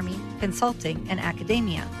U.S. Army, consulting, and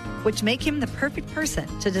academia, which make him the perfect person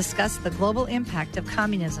to discuss the global impact of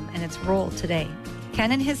communism and its role today.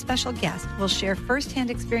 Ken and his special guest will share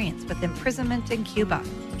firsthand experience with imprisonment in Cuba.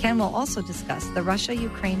 Ken will also discuss the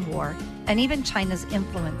Russia-Ukraine war and even China's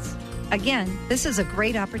influence. Again, this is a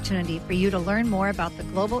great opportunity for you to learn more about the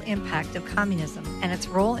global impact of communism and its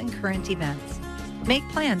role in current events. Make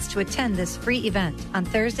plans to attend this free event on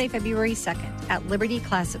Thursday, February 2nd at Liberty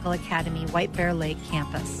Classical Academy, White Bear Lake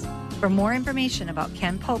campus. For more information about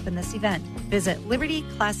Ken Pope and this event, visit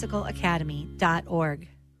libertyclassicalacademy.org.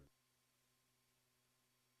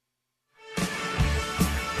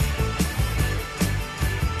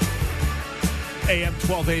 AM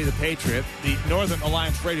 1280 The Patriot, the Northern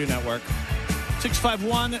Alliance Radio Network.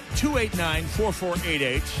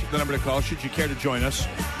 651-289-4488, the number to call should you care to join us.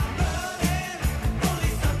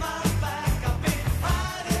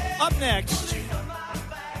 Up next,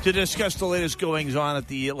 to discuss the latest goings-on at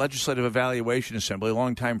the Legislative Evaluation Assembly, a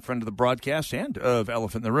longtime friend of the broadcast and of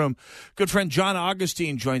Elephant in the Room, good friend John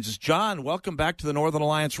Augustine joins us. John, welcome back to the Northern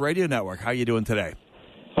Alliance Radio Network. How are you doing today?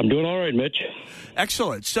 I'm doing all right, Mitch.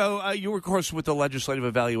 Excellent. So you were, of course, with the Legislative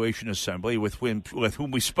Evaluation Assembly, with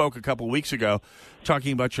whom we spoke a couple of weeks ago,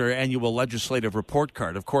 talking about your annual legislative report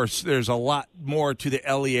card. Of course, there's a lot more to the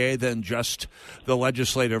LEA than just the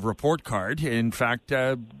legislative report card. In fact,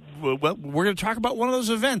 we're going to talk about one of those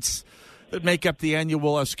events that make up the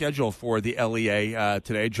annual schedule for the LEA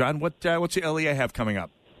today. John, what's the LEA have coming up?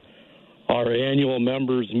 Our annual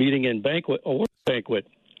members meeting and banquet,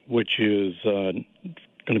 which is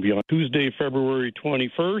going to be on Tuesday, February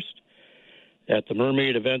 21st at the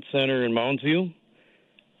Mermaid Event Center in Mounds View.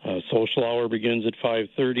 Social hour begins at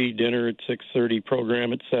 5:30, dinner at 6:30,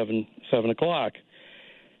 program at 7 o'clock.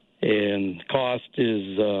 And cost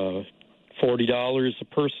is $40 a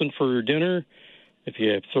person for dinner. If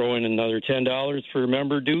you throw in another $10 for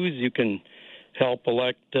member dues, you can help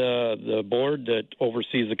elect the board that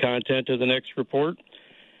oversees the content of the next report.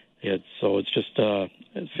 It's just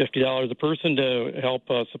 $50 a person to help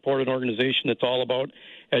support an organization that's all about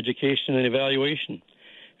education and evaluation.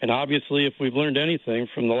 And obviously, if we've learned anything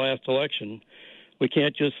from the last election, we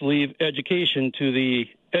can't just leave education to the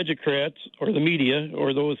educrats or the media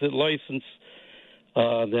or those that license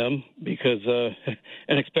them, because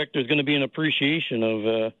and expect there's going to be an appreciation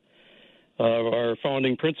of our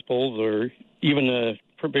founding principles, or even a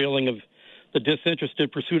prevailing of the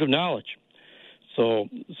disinterested pursuit of knowledge. So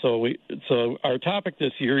our topic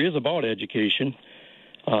this year is about education,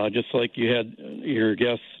 just like you had your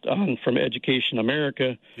guest on from Education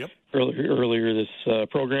America earlier this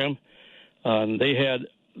program. They had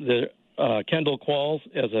the Kendall Qualls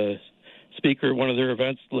as a speaker at one of their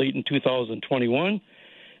events late in 2021.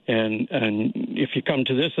 And if you come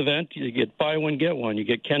to this event, you get buy one, get one. You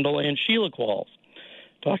get Kendall and Sheila Qualls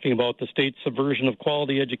talking about the state's subversion of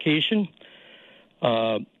quality education.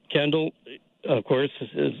 Kendall, of course,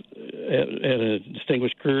 had a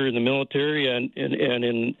distinguished career in the military and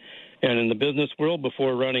in the business world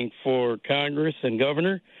before running for Congress and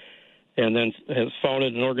governor, and then has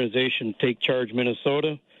founded an organization, Take Charge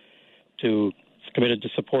Minnesota, committed to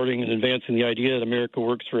supporting and advancing the idea that America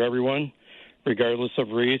works for everyone, regardless of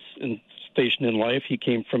race and station in life. He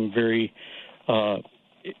came from very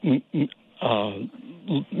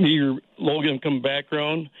meager, low-income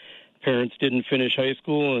background. Parents didn't finish high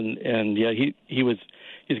school, and he's going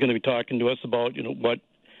to be talking to us about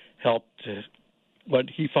what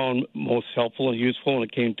he found most helpful and useful when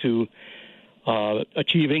it came to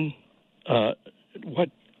achieving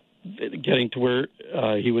getting to where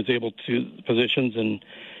he was able to positions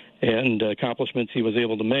and accomplishments he was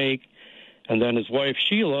able to make. And then his wife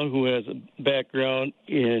Sheila, who has a background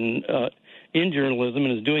in journalism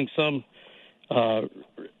and is doing some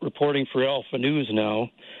reporting for Alpha News now,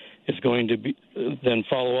 is going to then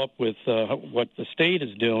follow up with what the state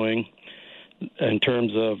is doing in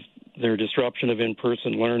terms of their disruption of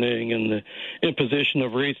in-person learning and the imposition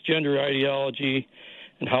of race-gender ideology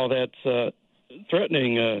and how that's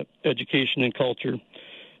threatening education and culture.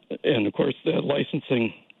 And, of course, the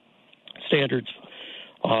licensing standards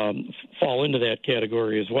fall into that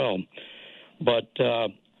category as well. But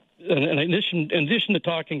in addition to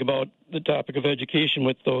talking about the topic of education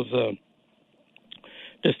with those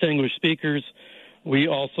distinguished speakers, we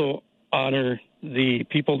also honor the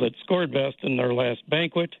people that scored best in our last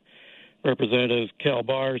banquet. Representatives Cal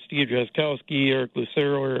Barr, Steve Jaskowski, Eric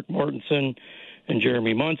Lucero, Eric Mortensen, and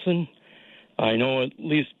Jeremy Munson. I know at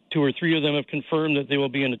least 2 or 3 of them have confirmed that they will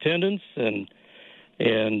be in attendance, and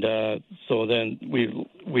so then we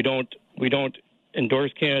don't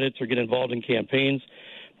endorse candidates or get involved in campaigns,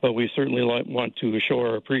 but we certainly want to show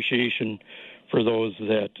our appreciation for those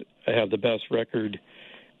that have the best record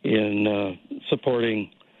in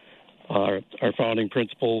supporting our founding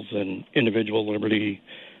principles and individual liberty,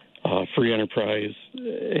 free enterprise,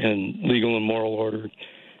 and legal and moral order,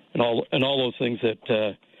 and all those things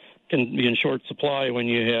that can be in short supply when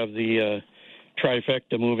you have the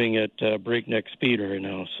trifecta moving at breakneck speed right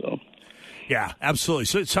now. So. Yeah, absolutely.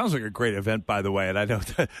 So it sounds like a great event, by the way. And I know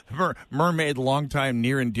the Mermaid, longtime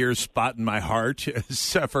near and dear spot in my heart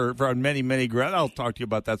for many, many grounds. I'll talk to you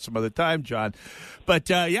about that some other time, John. But,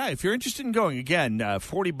 if you're interested in going, again,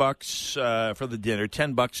 $40 for the dinner,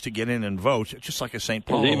 $10 to get in and vote, just like a St.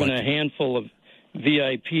 Paul. There's even a handful of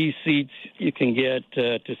VIP seats you can get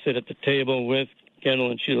to sit at the table with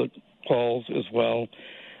Kendall and Sheila Qualls as well.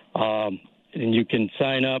 And you can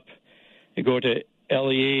sign up. You go to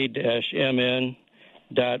lea-mn.org,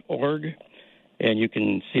 and you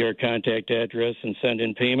can see our contact address and send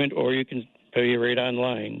in payment, or you can pay right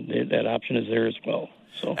online. That option is there as well.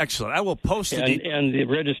 So excellent. I will post it. And the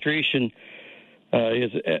registration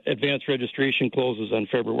advanced registration closes on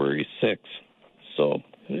February 6th. So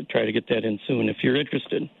try to get that in soon if you're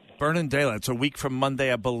interested. Burning Daylight. It's a week from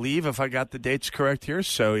Monday, I believe, if I got the dates correct here.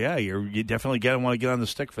 So, yeah, you definitely want to get on the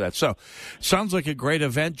stick for that. So, sounds like a great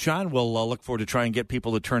event, John. We'll look forward to try and get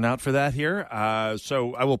people to turn out for that here.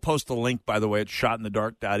 So, I will post the link, by the way, at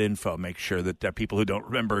shotinthedark.info. Make sure that people who don't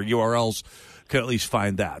remember URLs can at least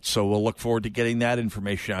find that. So, we'll look forward to getting that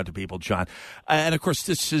information out to people, John. And, of course,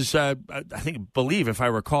 this is, believe, if I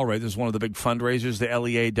recall right, this is one of the big fundraisers the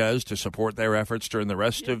LEA does to support their efforts during the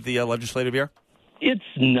rest of the legislative year. It's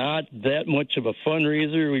not that much of a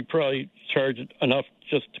fundraiser. We probably charge enough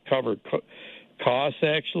just to cover costs,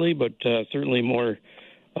 actually, but certainly more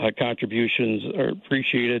contributions are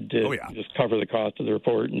appreciated to just cover the cost of the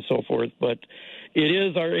report and so forth. But it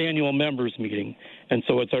is our annual members meeting, and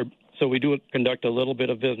so we do conduct a little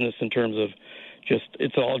bit of business in terms of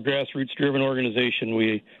it's all grassroots-driven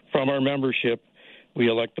organization. From our membership, we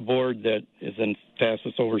elect the board that is then tasked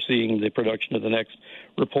with overseeing the production of the next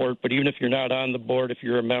report. But even if you're not on the board, if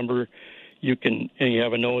you're a member, and you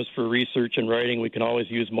have a nose for research and writing, we can always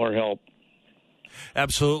use more help.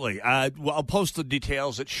 Absolutely. I'll post the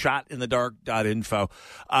details at shotinthedark.info.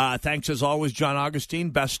 Thanks as always, John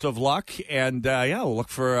Augustine. Best of luck, and we'll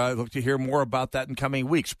look to hear more about that in coming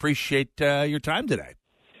weeks. Appreciate your time today.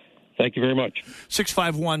 Thank you very much.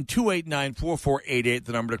 651-289-4488,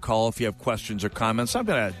 the number to call if you have questions or comments. I'm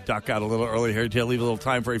going to duck out a little early here to leave a little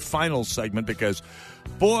time for a final segment because,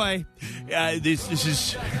 boy,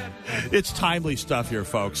 it's timely stuff here,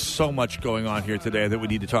 folks. So much going on here today that we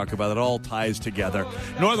need to talk about. It all ties together.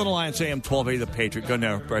 Northern Alliance AM 1280, The Patriot. Go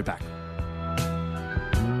now. Right back.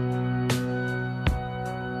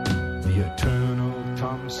 The eternal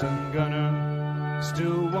Thompson gunner,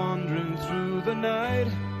 still wandering through the night.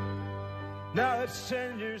 Now it's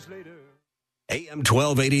 10 years later. AM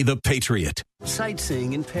 1280, The Patriot.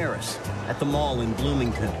 Sightseeing in Paris, at the mall in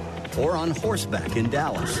Bloomington, or on horseback in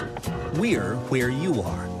Dallas. We're where you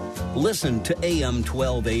are. Listen to AM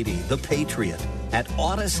 1280, The Patriot, at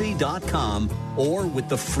Odyssey.com or with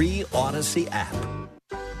the free Odyssey app.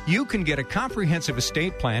 You can get a comprehensive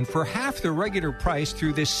estate plan for half the regular price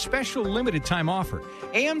through this special limited time offer.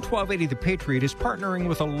 AM 1280 The Patriot is partnering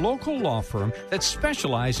with a local law firm that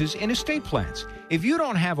specializes in estate plans. If you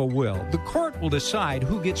don't have a will, the court will decide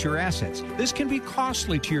who gets your assets. This can be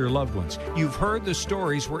costly to your loved ones. You've heard the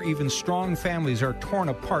stories where even strong families are torn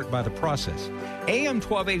apart by the process. AM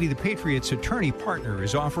 1280 The Patriot's attorney partner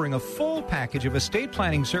is offering a full package of estate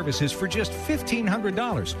planning services for just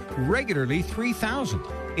 $1,500, regularly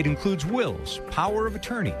 $3,000. It includes wills, power of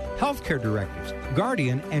attorney, healthcare directives,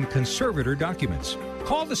 guardian, and conservator documents.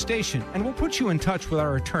 Call the station and we'll put you in touch with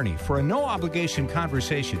our attorney for a no-obligation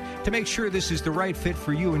conversation to make sure this is the right fit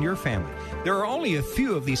for you and your family. There are only a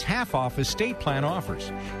few of these half-off estate plan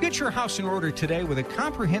offers. Get your house in order today with a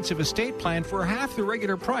comprehensive estate plan for half the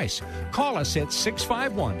regular price. Call us at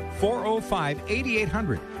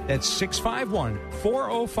 651-405-8800. That's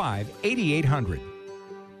 651-405-8800.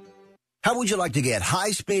 How would you like to get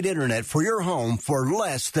high-speed internet for your home for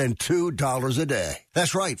less than $2 a day?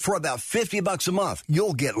 That's right. For about $50 a month,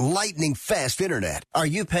 you'll get lightning fast internet. Are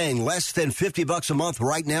you paying less than $50 a month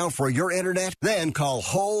right now for your internet? Then call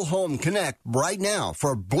Whole Home Connect right now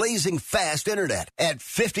for blazing fast internet at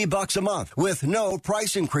 $50 a month with no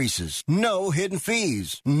price increases, no hidden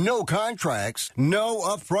fees, no contracts, no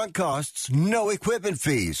upfront costs, no equipment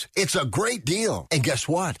fees. It's a great deal. And guess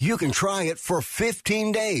what? You can try it for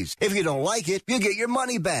 15 days. If you don't like it, you get your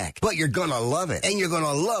money back. But you're going to love it, and you're going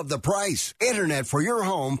to love the price. Internet for your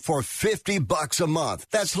home for $50 a month.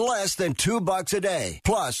 That's less than $2 a day.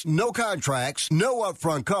 Plus, no contracts, no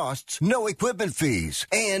upfront costs, no equipment fees,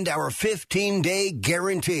 and our 15-day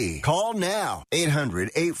guarantee. Call now.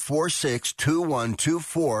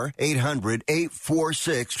 800-846-2124.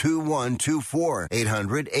 800-846-2124.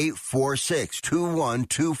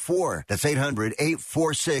 800-846-2124. That's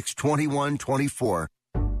 800-846-2124.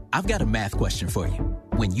 I've got a math question for you.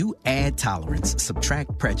 When you add tolerance,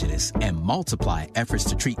 subtract prejudice, and multiply efforts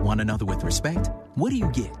to treat one another with respect, what do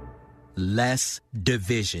you get? Less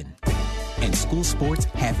division. And school sports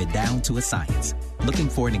have it down to a science. Looking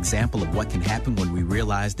for an example of what can happen when we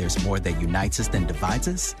realize there's more that unites us than divides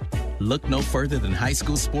us? Look no further than high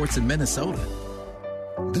school sports in Minnesota.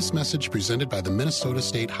 This message presented by the Minnesota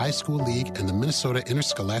State High School League and the Minnesota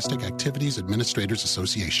Interscholastic Activities Administrators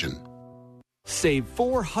Association. Save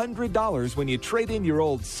 $400 when you trade in your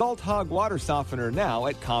old Salt Hog water softener now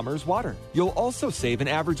at Commerce Water. You'll also save an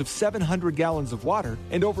average of 700 gallons of water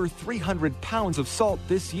and over 300 pounds of salt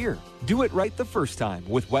this year. Do it right the first time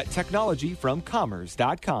with wet technology from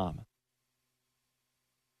Commerce.com.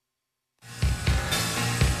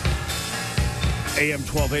 AM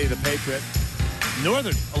 1280, The Patriot.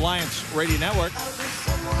 Northern Alliance Radio Network.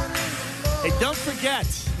 Hey, don't forget,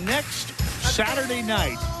 next Saturday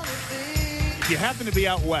night, if you happen to be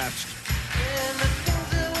out west,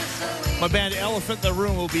 my band Elephant in the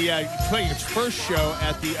Room will be playing its first show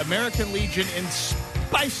at the American Legion in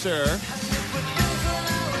Spicer,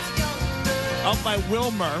 out by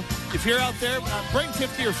Wilmer. If you're out there, bring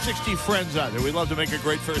 50 or 60 friends out there. We'd love to make a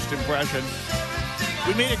great first impression.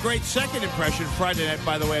 We made a great second impression Friday night,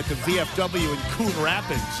 by the way, at the VFW in Coon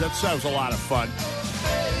Rapids. That was a lot of fun.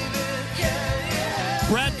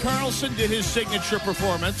 Brad Carlson did his signature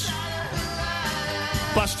performance.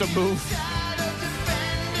 Bust a move.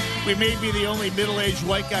 We may be the only middle-aged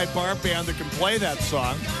white guy bar band that can play that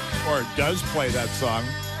song, or does play that song.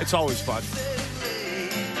 It's always fun.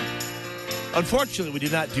 Unfortunately, we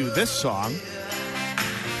did not do this song.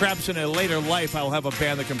 Perhaps in a later life, I'll have a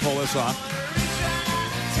band that can pull this off.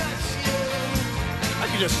 I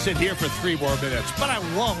can just sit here for 3 more minutes, but I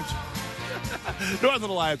won't. Northern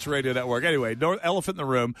Alliance Radio Network. Anyway, Elephant in the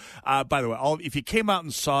Room. By the way, if you came out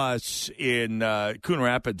and saw us in Coon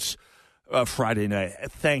Rapids Friday night,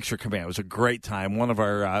 thanks for coming out. It was a great time.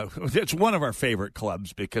 It's one of our favorite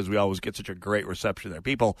clubs because we always get such a great reception there.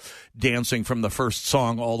 People dancing from the first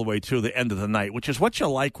song all the way to the end of the night, which is what you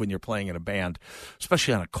like when you're playing in a band,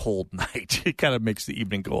 especially on a cold night. It kind of makes the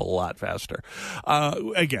evening go a lot faster.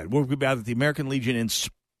 Again, we'll be back at the American Legion in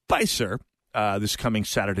Spicer this coming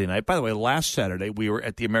Saturday night. By the way, last Saturday we were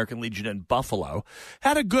at the American Legion in Buffalo.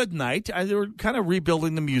 Had a good night. They were kind of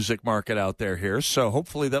rebuilding the music market out there here, so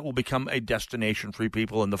hopefully that will become a destination for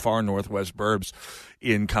people in the far northwest burbs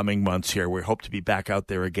in coming months here. We hope to be back out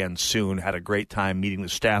there again soon. Had a great time meeting the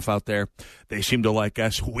staff out there. They seem to like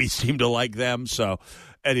us. We seem to like them. So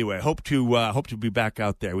anyway, hope to be back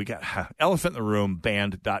out there. We got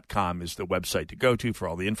elephantintheroom.band.com is the website to go to for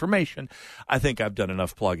all the information. I think I've done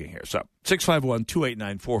enough plugging here. So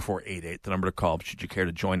 651-289-4488, the number to call should you care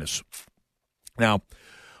to join us. Now,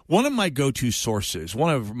 one of my go-to sources,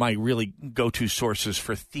 one of my really go-to sources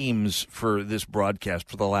for themes for this broadcast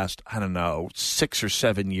for the last, 6 or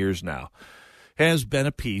 7 years now, has been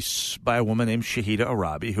a piece by a woman named Shahida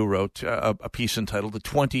Arabi, who wrote a piece entitled The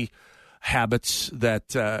 20 Habits that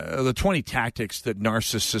the 20 tactics that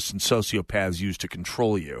narcissists and sociopaths use to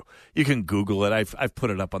control you. You can Google it. I've put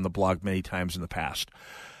it up on the blog many times in the past.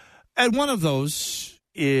 And one of those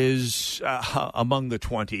is, among the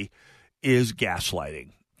 20, is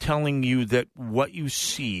gaslighting. Telling you that what you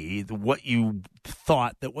see, what you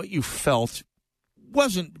thought, that what you felt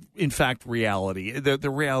wasn't, in fact, reality. The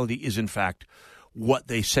reality is, in fact, what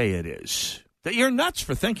they say it is. That you're nuts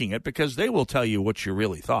for thinking it because they will tell you what you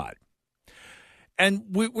really thought. And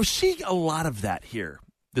we're seeing a lot of that here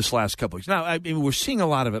this last couple of weeks. Now, we're seeing a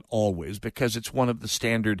lot of it always because it's one of the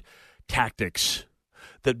standard tactics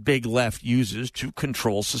that Big Left uses to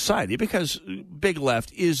control society, because Big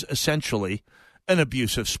Left is essentially an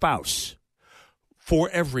abusive spouse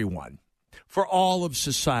for everyone, for all of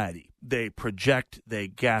society. They project, they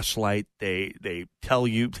gaslight, they tell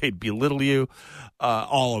you, they belittle you,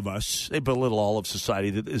 all of us. They belittle all of society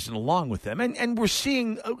that isn't along with them. And we're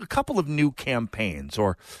seeing a couple of new campaigns,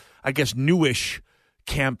 or I guess newish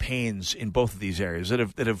campaigns in both of these areas that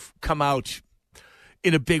have come out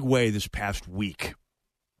in a big way this past week.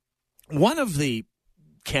 One of the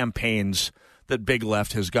campaigns that Big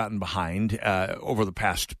Left has gotten behind over the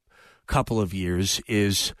past couple of years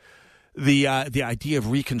is the idea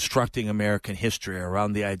of reconstructing American history,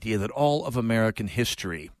 around the idea that all of American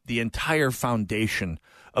history, the entire foundation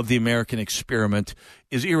of the American experiment,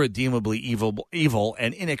 is irredeemably evil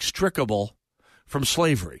and inextricable from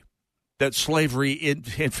slavery. That slavery, in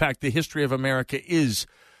fact, the history of America is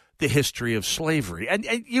the history of slavery. And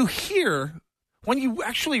you hear, when you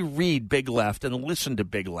actually read Big Left and listen to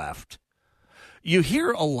Big Left, you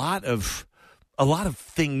hear a lot of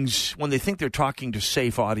things when they think they're talking to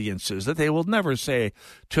safe audiences that they will never say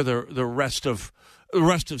to the rest of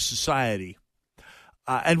society.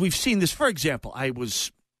 And we've seen this. For example, I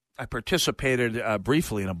participated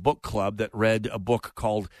briefly in a book club that read a book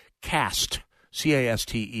called Caste,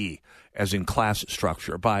 C-A-S-T-E, as in class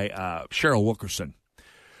structure, by Cheryl Wilkerson,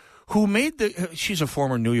 who she's a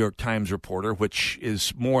former New York Times reporter, which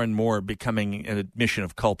is more and more becoming an admission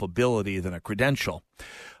of culpability than a credential.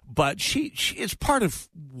 But she is part of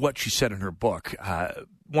what she said in her book.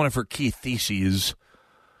 One of her key theses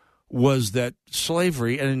was that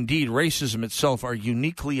slavery, and indeed racism itself, are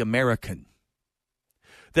uniquely American.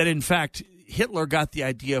 That, in fact, Hitler got the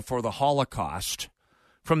idea for the Holocaust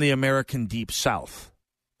from the American Deep South,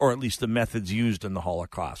 or at least the methods used in the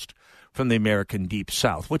Holocaust from the American Deep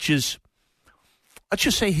South, which is, let's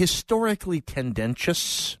just say, historically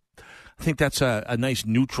tendentious. I I think that's a nice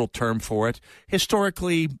neutral term for it.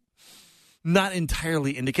 Historically, not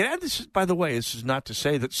entirely indicated. And this is, by the way, this is not to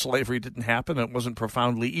say that slavery didn't happen and it wasn't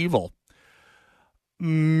profoundly evil.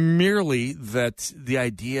 Merely that the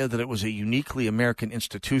idea that it was a uniquely American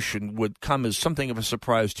institution would come as something of a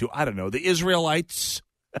surprise to, I don't know, the Israelites,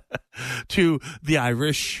 to the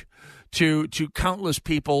Irish, to countless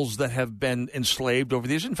peoples that have been enslaved over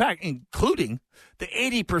the years. In fact, including the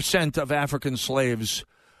 80% of African slaves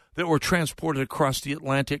that were transported across the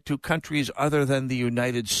Atlantic to countries other than the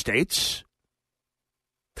United States.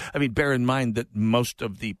 I mean, bear in mind that most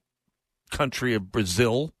of the country of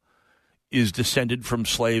Brazil is descended from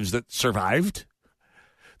slaves that survived,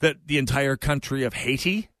 that the entire country of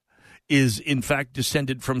Haiti is, in fact,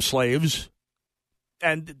 descended from slaves,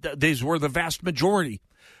 and these were the vast majority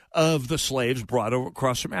of the slaves brought over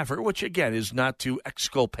across from Africa, which, again, is not to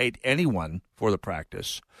exculpate anyone for the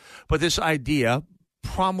practice, but this idea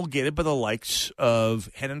promulgated by the likes of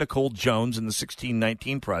Hannah Nicole Jones in the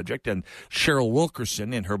 1619 Project and Cheryl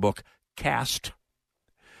Wilkerson in her book Caste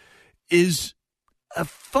is a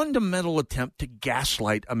fundamental attempt to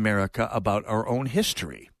gaslight America about our own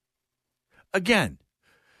history. Again,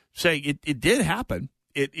 saying it did happen.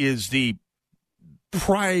 It is the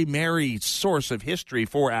primary source of history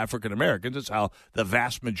for African Americans. It's how the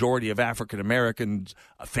vast majority of African American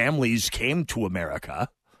families came to America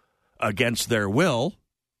against their will.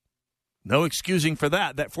 No excusing for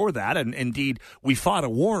that. And indeed, we fought a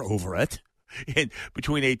war over it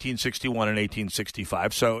between 1861 and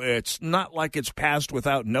 1865. So it's not like it's passed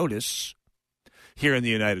without notice here in the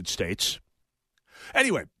United States.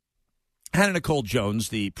 Anyway, Hannah Nicole Jones,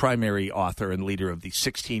 the primary author and leader of the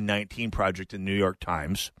 1619 Project in the New York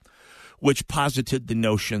Times, which posited the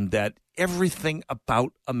notion that everything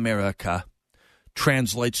about America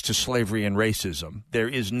translates to slavery and racism. There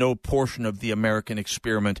is no portion of the American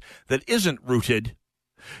experiment that isn't rooted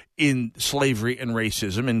in slavery and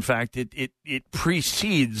racism. In fact, it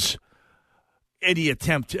precedes any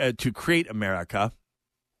attempt to create America,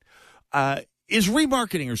 is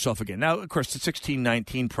remarketing herself again. Now, of course, the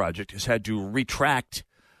 1619 Project has had to retract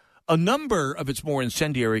a number of its more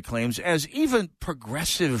incendiary claims, as even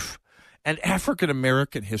progressive and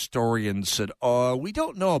African-American historians said, we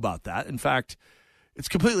don't know about that. In fact, it's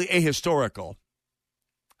completely ahistorical.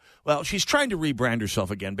 Well, she's trying to rebrand herself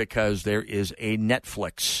again because there is a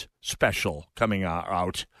Netflix special coming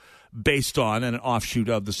out based on an offshoot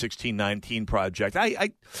of the 1619 Project.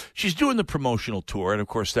 She's doing the promotional tour, and of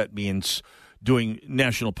course that means doing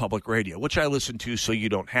national public radio, which I listen to so you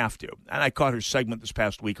don't have to. And I caught her segment this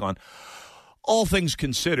past week on All Things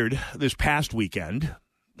Considered last weekend,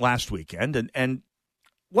 and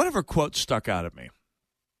one of her quotes stuck out at me.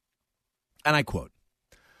 And I quote,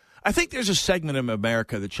 "I think there's a segment of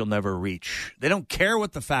America that you'll never reach. They don't care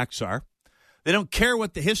what the facts are. They don't care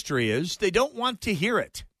what the history is. They don't want to hear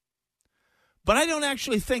it. But I don't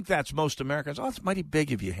actually think that's most Americans." Oh, it's mighty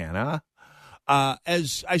big of you, Hannah.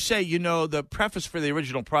 As I say, the preface for the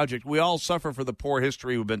original project, we all suffer for the poor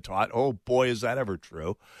history we've been taught. Oh, boy, is that ever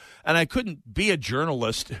true. And I couldn't be a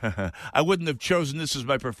journalist. I wouldn't have chosen this as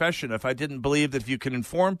my profession if I didn't believe that if you can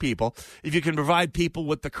inform people, if you can provide people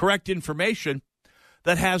with the correct information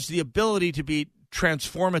that has the ability to be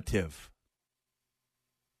transformative.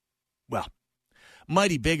 Well,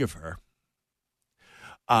 mighty big of her.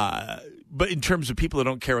 But in terms of people who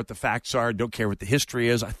don't care what the facts are, don't care what the history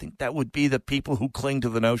is, I think that would be the people who cling to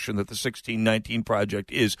the notion that the 1619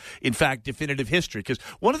 Project is, in fact, definitive history. Because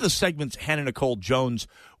one of the segments Hannah Nicole Jones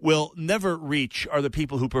will never reach are the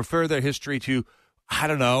people who prefer their history to, I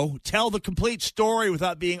don't know, tell the complete story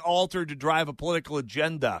without being altered to drive a political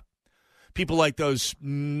agenda. People like those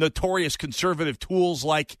notorious conservative tools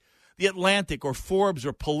like The Atlantic or Forbes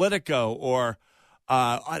or Politico or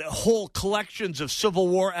whole collections of Civil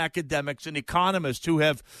War academics and economists who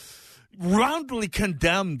have roundly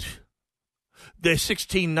condemned the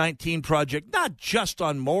 1619 Project, not just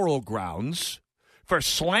on moral grounds, for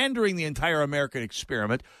slandering the entire American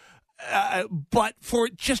experiment, but for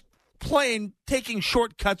just plain taking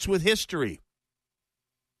shortcuts with history.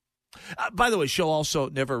 By the way, she'll also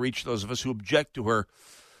never reach those of us who object to her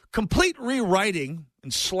complete rewriting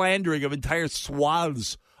and slandering of entire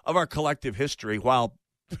swaths of our collective history, while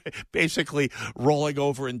basically rolling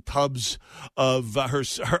over in tubs of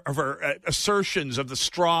her assertions of the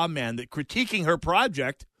straw man, that critiquing her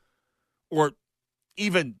project, or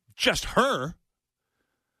even just her,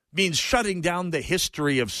 means shutting down the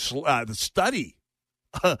history of the study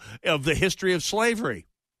of the history of slavery,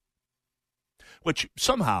 which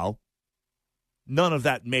somehow none of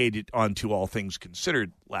that made it onto All Things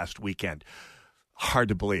Considered last weekend. Hard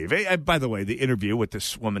to believe. By the way, the interview with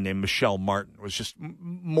this woman named Michelle Martin was just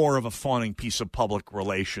more of a fawning piece of public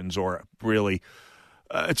relations, or really,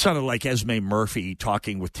 it sounded like Esme Murphy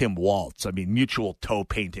talking with Tim Waltz. I mean, mutual toe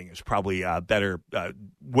painting is probably a better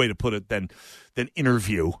way to put it than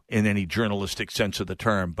interview in any journalistic sense of the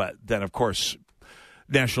term. But then, of course,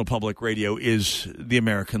 National Public Radio is the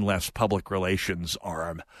American left's public relations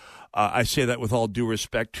arm. I say that with all due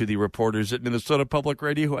respect to the reporters at Minnesota Public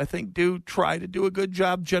Radio, who I think do try to do a good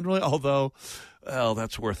job generally, although, well,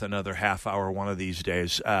 that's worth another half hour one of these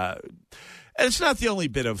days. And it's not the only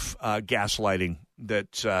bit of gaslighting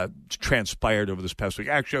that transpired over this past week.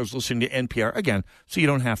 Actually, I was listening to NPR again, so you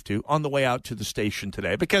don't have to, on the way out to the station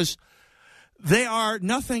today, because they are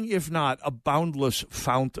nothing if not a boundless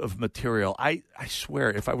fount of material. I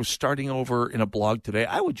swear, if I was starting over in a blog today,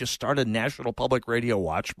 I would just start a National Public Radio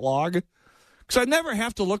Watch blog, because I never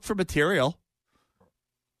have to look for material.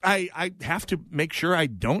 I have to make sure I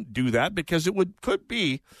don't do that, because it could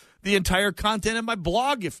be the entire content of my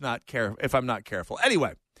blog if I'm not careful.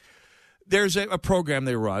 Anyway, there's a program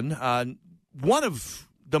they run. One of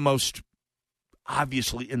the most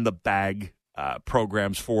obviously in the bag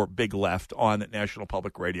programs for Big Left on National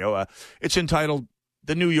Public Radio. It's entitled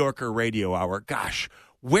The New Yorker Radio Hour. Gosh,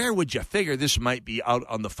 where would you figure this might be out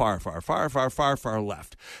on the far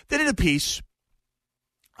left? They did a piece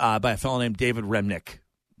by a fellow named David Remnick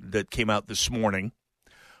that came out this morning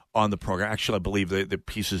on the program. Actually, I believe the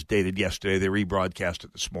piece is dated yesterday. They rebroadcast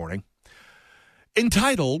it this morning.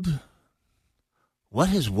 Entitled,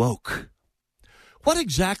 What is Woke? What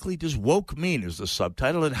exactly does woke mean is the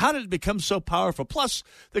subtitle, and how did it become so powerful? Plus,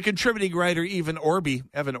 the contributing writer Evan Orby,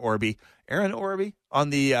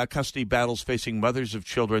 on the custody battles facing mothers of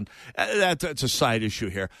children. That's a side issue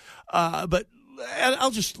here. But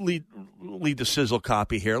I'll just lead the sizzle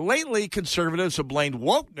copy here. Lately, conservatives have blamed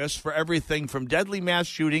wokeness for everything from deadly mass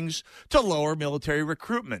shootings to lower military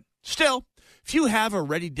recruitment. Still, few have a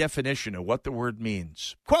ready definition of what the word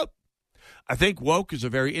means. Quote, I think woke is a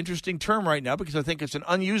very interesting term right now because I think it's an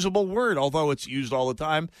unusable word, although it's used all the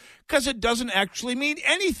time, because it doesn't actually mean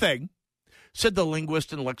anything, said the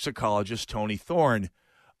linguist and lexicologist Tony Thorne,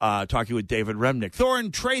 talking with David Remnick.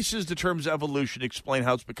 Thorne traces the term's evolution, explain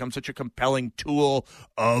how it's become such a compelling tool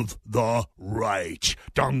of the right.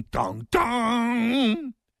 Dun, dun,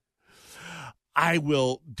 dun. I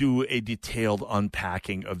will do a detailed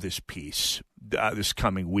unpacking of this piece this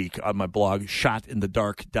coming week on my blog,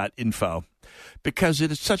 shotinthedark.info, because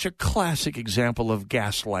it is such a classic example of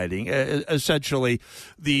gaslighting, essentially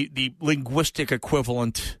the linguistic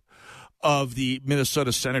equivalent of the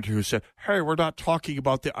Minnesota senator who said, hey, we're not talking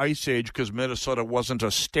about the Ice Age because Minnesota wasn't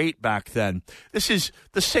a state back then. This is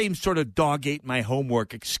the same sort of dog ate my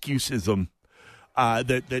homework excusism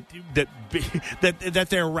that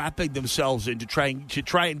they're wrapping themselves into, trying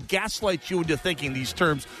and gaslight you into thinking these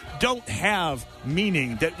terms don't have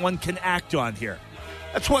meaning that one can act on here.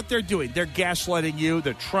 That's what they're doing. They're gaslighting you.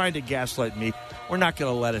 They're trying to gaslight me. We're not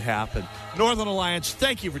going to let it happen. Northern Alliance,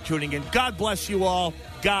 thank you for tuning in. God bless you all.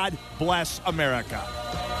 God bless America.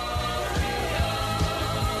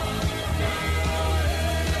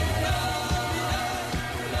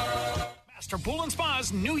 Master Pool and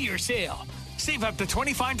Spa's New Year sale. Save up to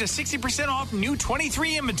 25 to 60% off new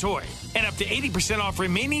 23 inventory and up to 80% off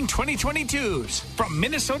remaining 2022s from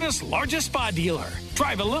Minnesota's largest spa dealer.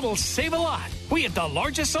 Drive a little, save a lot. We have the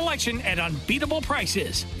largest selection at unbeatable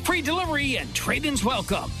prices. Free delivery and trade-ins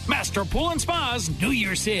welcome. Master Pool and Spa's New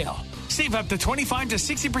Year sale. Save up to 25 to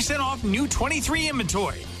 60% off new 23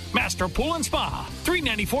 inventory. Master Pool and Spa,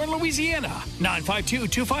 394 Louisiana,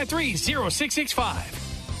 952-253-0665.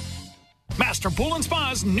 Master Pool and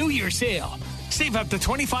Spa's New Year sale. Save up to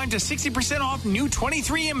 25 to 60% off new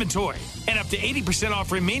 23 inventory and up to 80%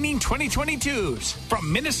 off remaining 2022s from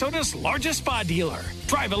Minnesota's largest spa dealer.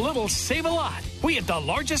 Drive a little, save a lot. We have the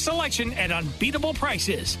largest selection at unbeatable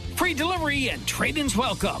prices. Free delivery and trade-ins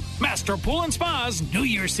welcome. Master Pool and Spa's New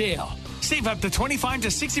Year sale. Save up to 25 to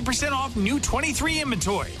 60% off new 23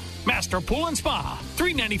 inventory. Master Pool and Spa,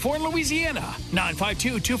 394 Louisiana,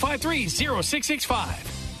 952-253-0665.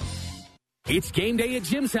 It's game day at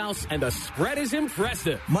Jim's house, and the spread is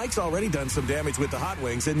impressive. Mike's already done some damage with the hot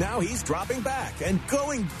wings, and now he's dropping back and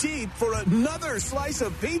going deep for another slice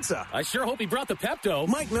of pizza. I sure hope he brought the Pepto.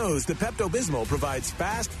 Mike knows the Pepto-Bismol provides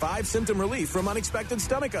fast 5-symptom relief from unexpected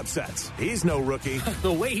stomach upsets. He's no rookie.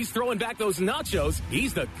 The way he's throwing back those nachos,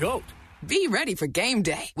 he's the GOAT. Be ready for game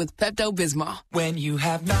day with Pepto-Bismol. When you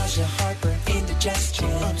have nausea, heartburn,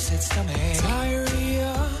 indigestion, upset stomach,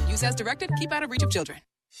 diarrhea. Use as directed. Keep out of reach of children.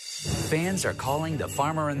 Fans are calling The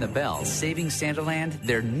Farmer and the Belle Saving Santaland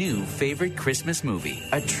their new favorite Christmas movie.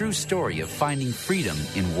 A true story of finding freedom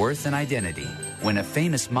in worth and identity. When a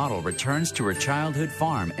famous model returns to her childhood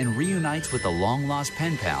farm and reunites with a long-lost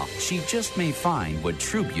pen pal, she just may find what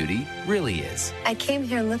true beauty really is. I came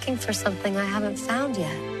here looking for something I haven't found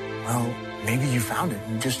yet. Well, maybe you found it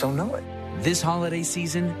and you just don't know it. This holiday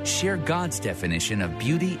season, share God's definition of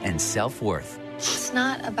beauty and self-worth. It's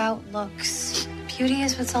not about looks. Beauty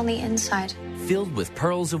is what's on the inside. Filled with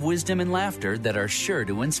pearls of wisdom and laughter that are sure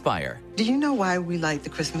to inspire. Do you know why we light the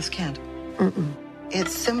Christmas candle? It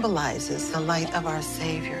symbolizes the light of our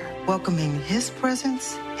Savior, welcoming His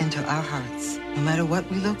presence into our hearts, no matter what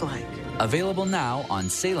we look like. Available now on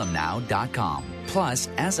salemnow.com. Plus,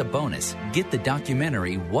 as a bonus, get the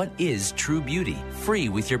documentary What is True Beauty? Free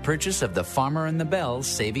with your purchase of The Farmer and the Belle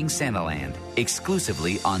Saving Santaland.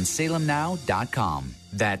 Exclusively on salemnow.com.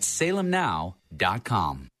 That's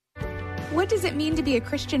salemnow.com. What does it mean to be a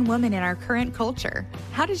Christian woman in our current culture?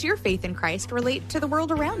 How does your faith in Christ relate to the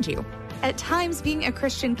world around you? At times, being a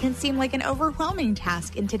Christian can seem like an overwhelming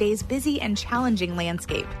task in today's busy and challenging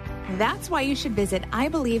landscape. That's why you should visit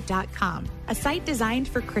ibelieve.com, a site designed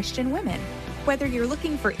for Christian women. Whether you're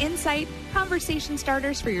looking for insight, conversation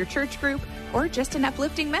starters for your church group, or just an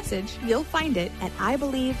uplifting message, you'll find it at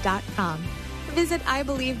ibelieve.com. Visit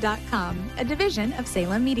ibelieve.com, a division of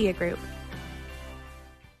Salem Media Group.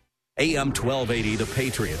 AM 1280, The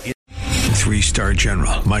Patriot. 3-star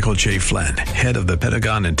General Michael J. Flynn, head of the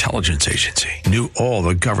Pentagon Intelligence Agency, knew all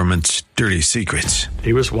the government's dirty secrets.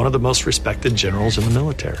 He was one of the most respected generals in the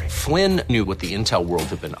military. Flynn knew what the intel world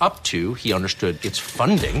had been up to. He understood its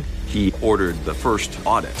funding. He ordered the first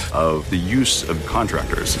audit of the use of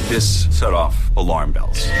contractors. This set off alarm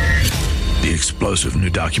bells. The explosive new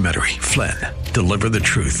documentary, Flynn, Deliver the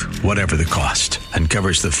Truth, Whatever the Cost,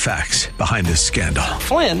 uncovers the facts behind this scandal.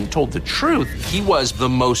 Flynn told the truth. He was the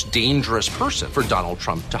most dangerous person for Donald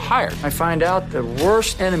Trump to hire. I find out the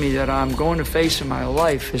worst enemy that I'm going to face in my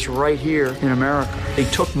life is right here in America. They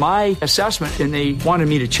took my assessment and they wanted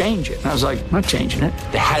me to change it. And I was like, I'm not changing it.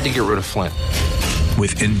 They had to get rid of Flynn.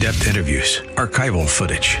 With in-depth interviews, archival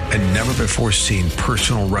footage, and never-before-seen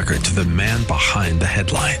personal records of the man behind the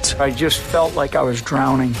headlines. I just felt like I was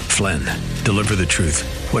drowning. Flynn, Deliver the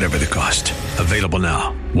Truth, Whatever the Cost. Available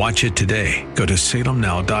now. Watch it today. Go to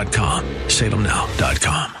salemnow.com.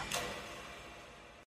 salemnow.com.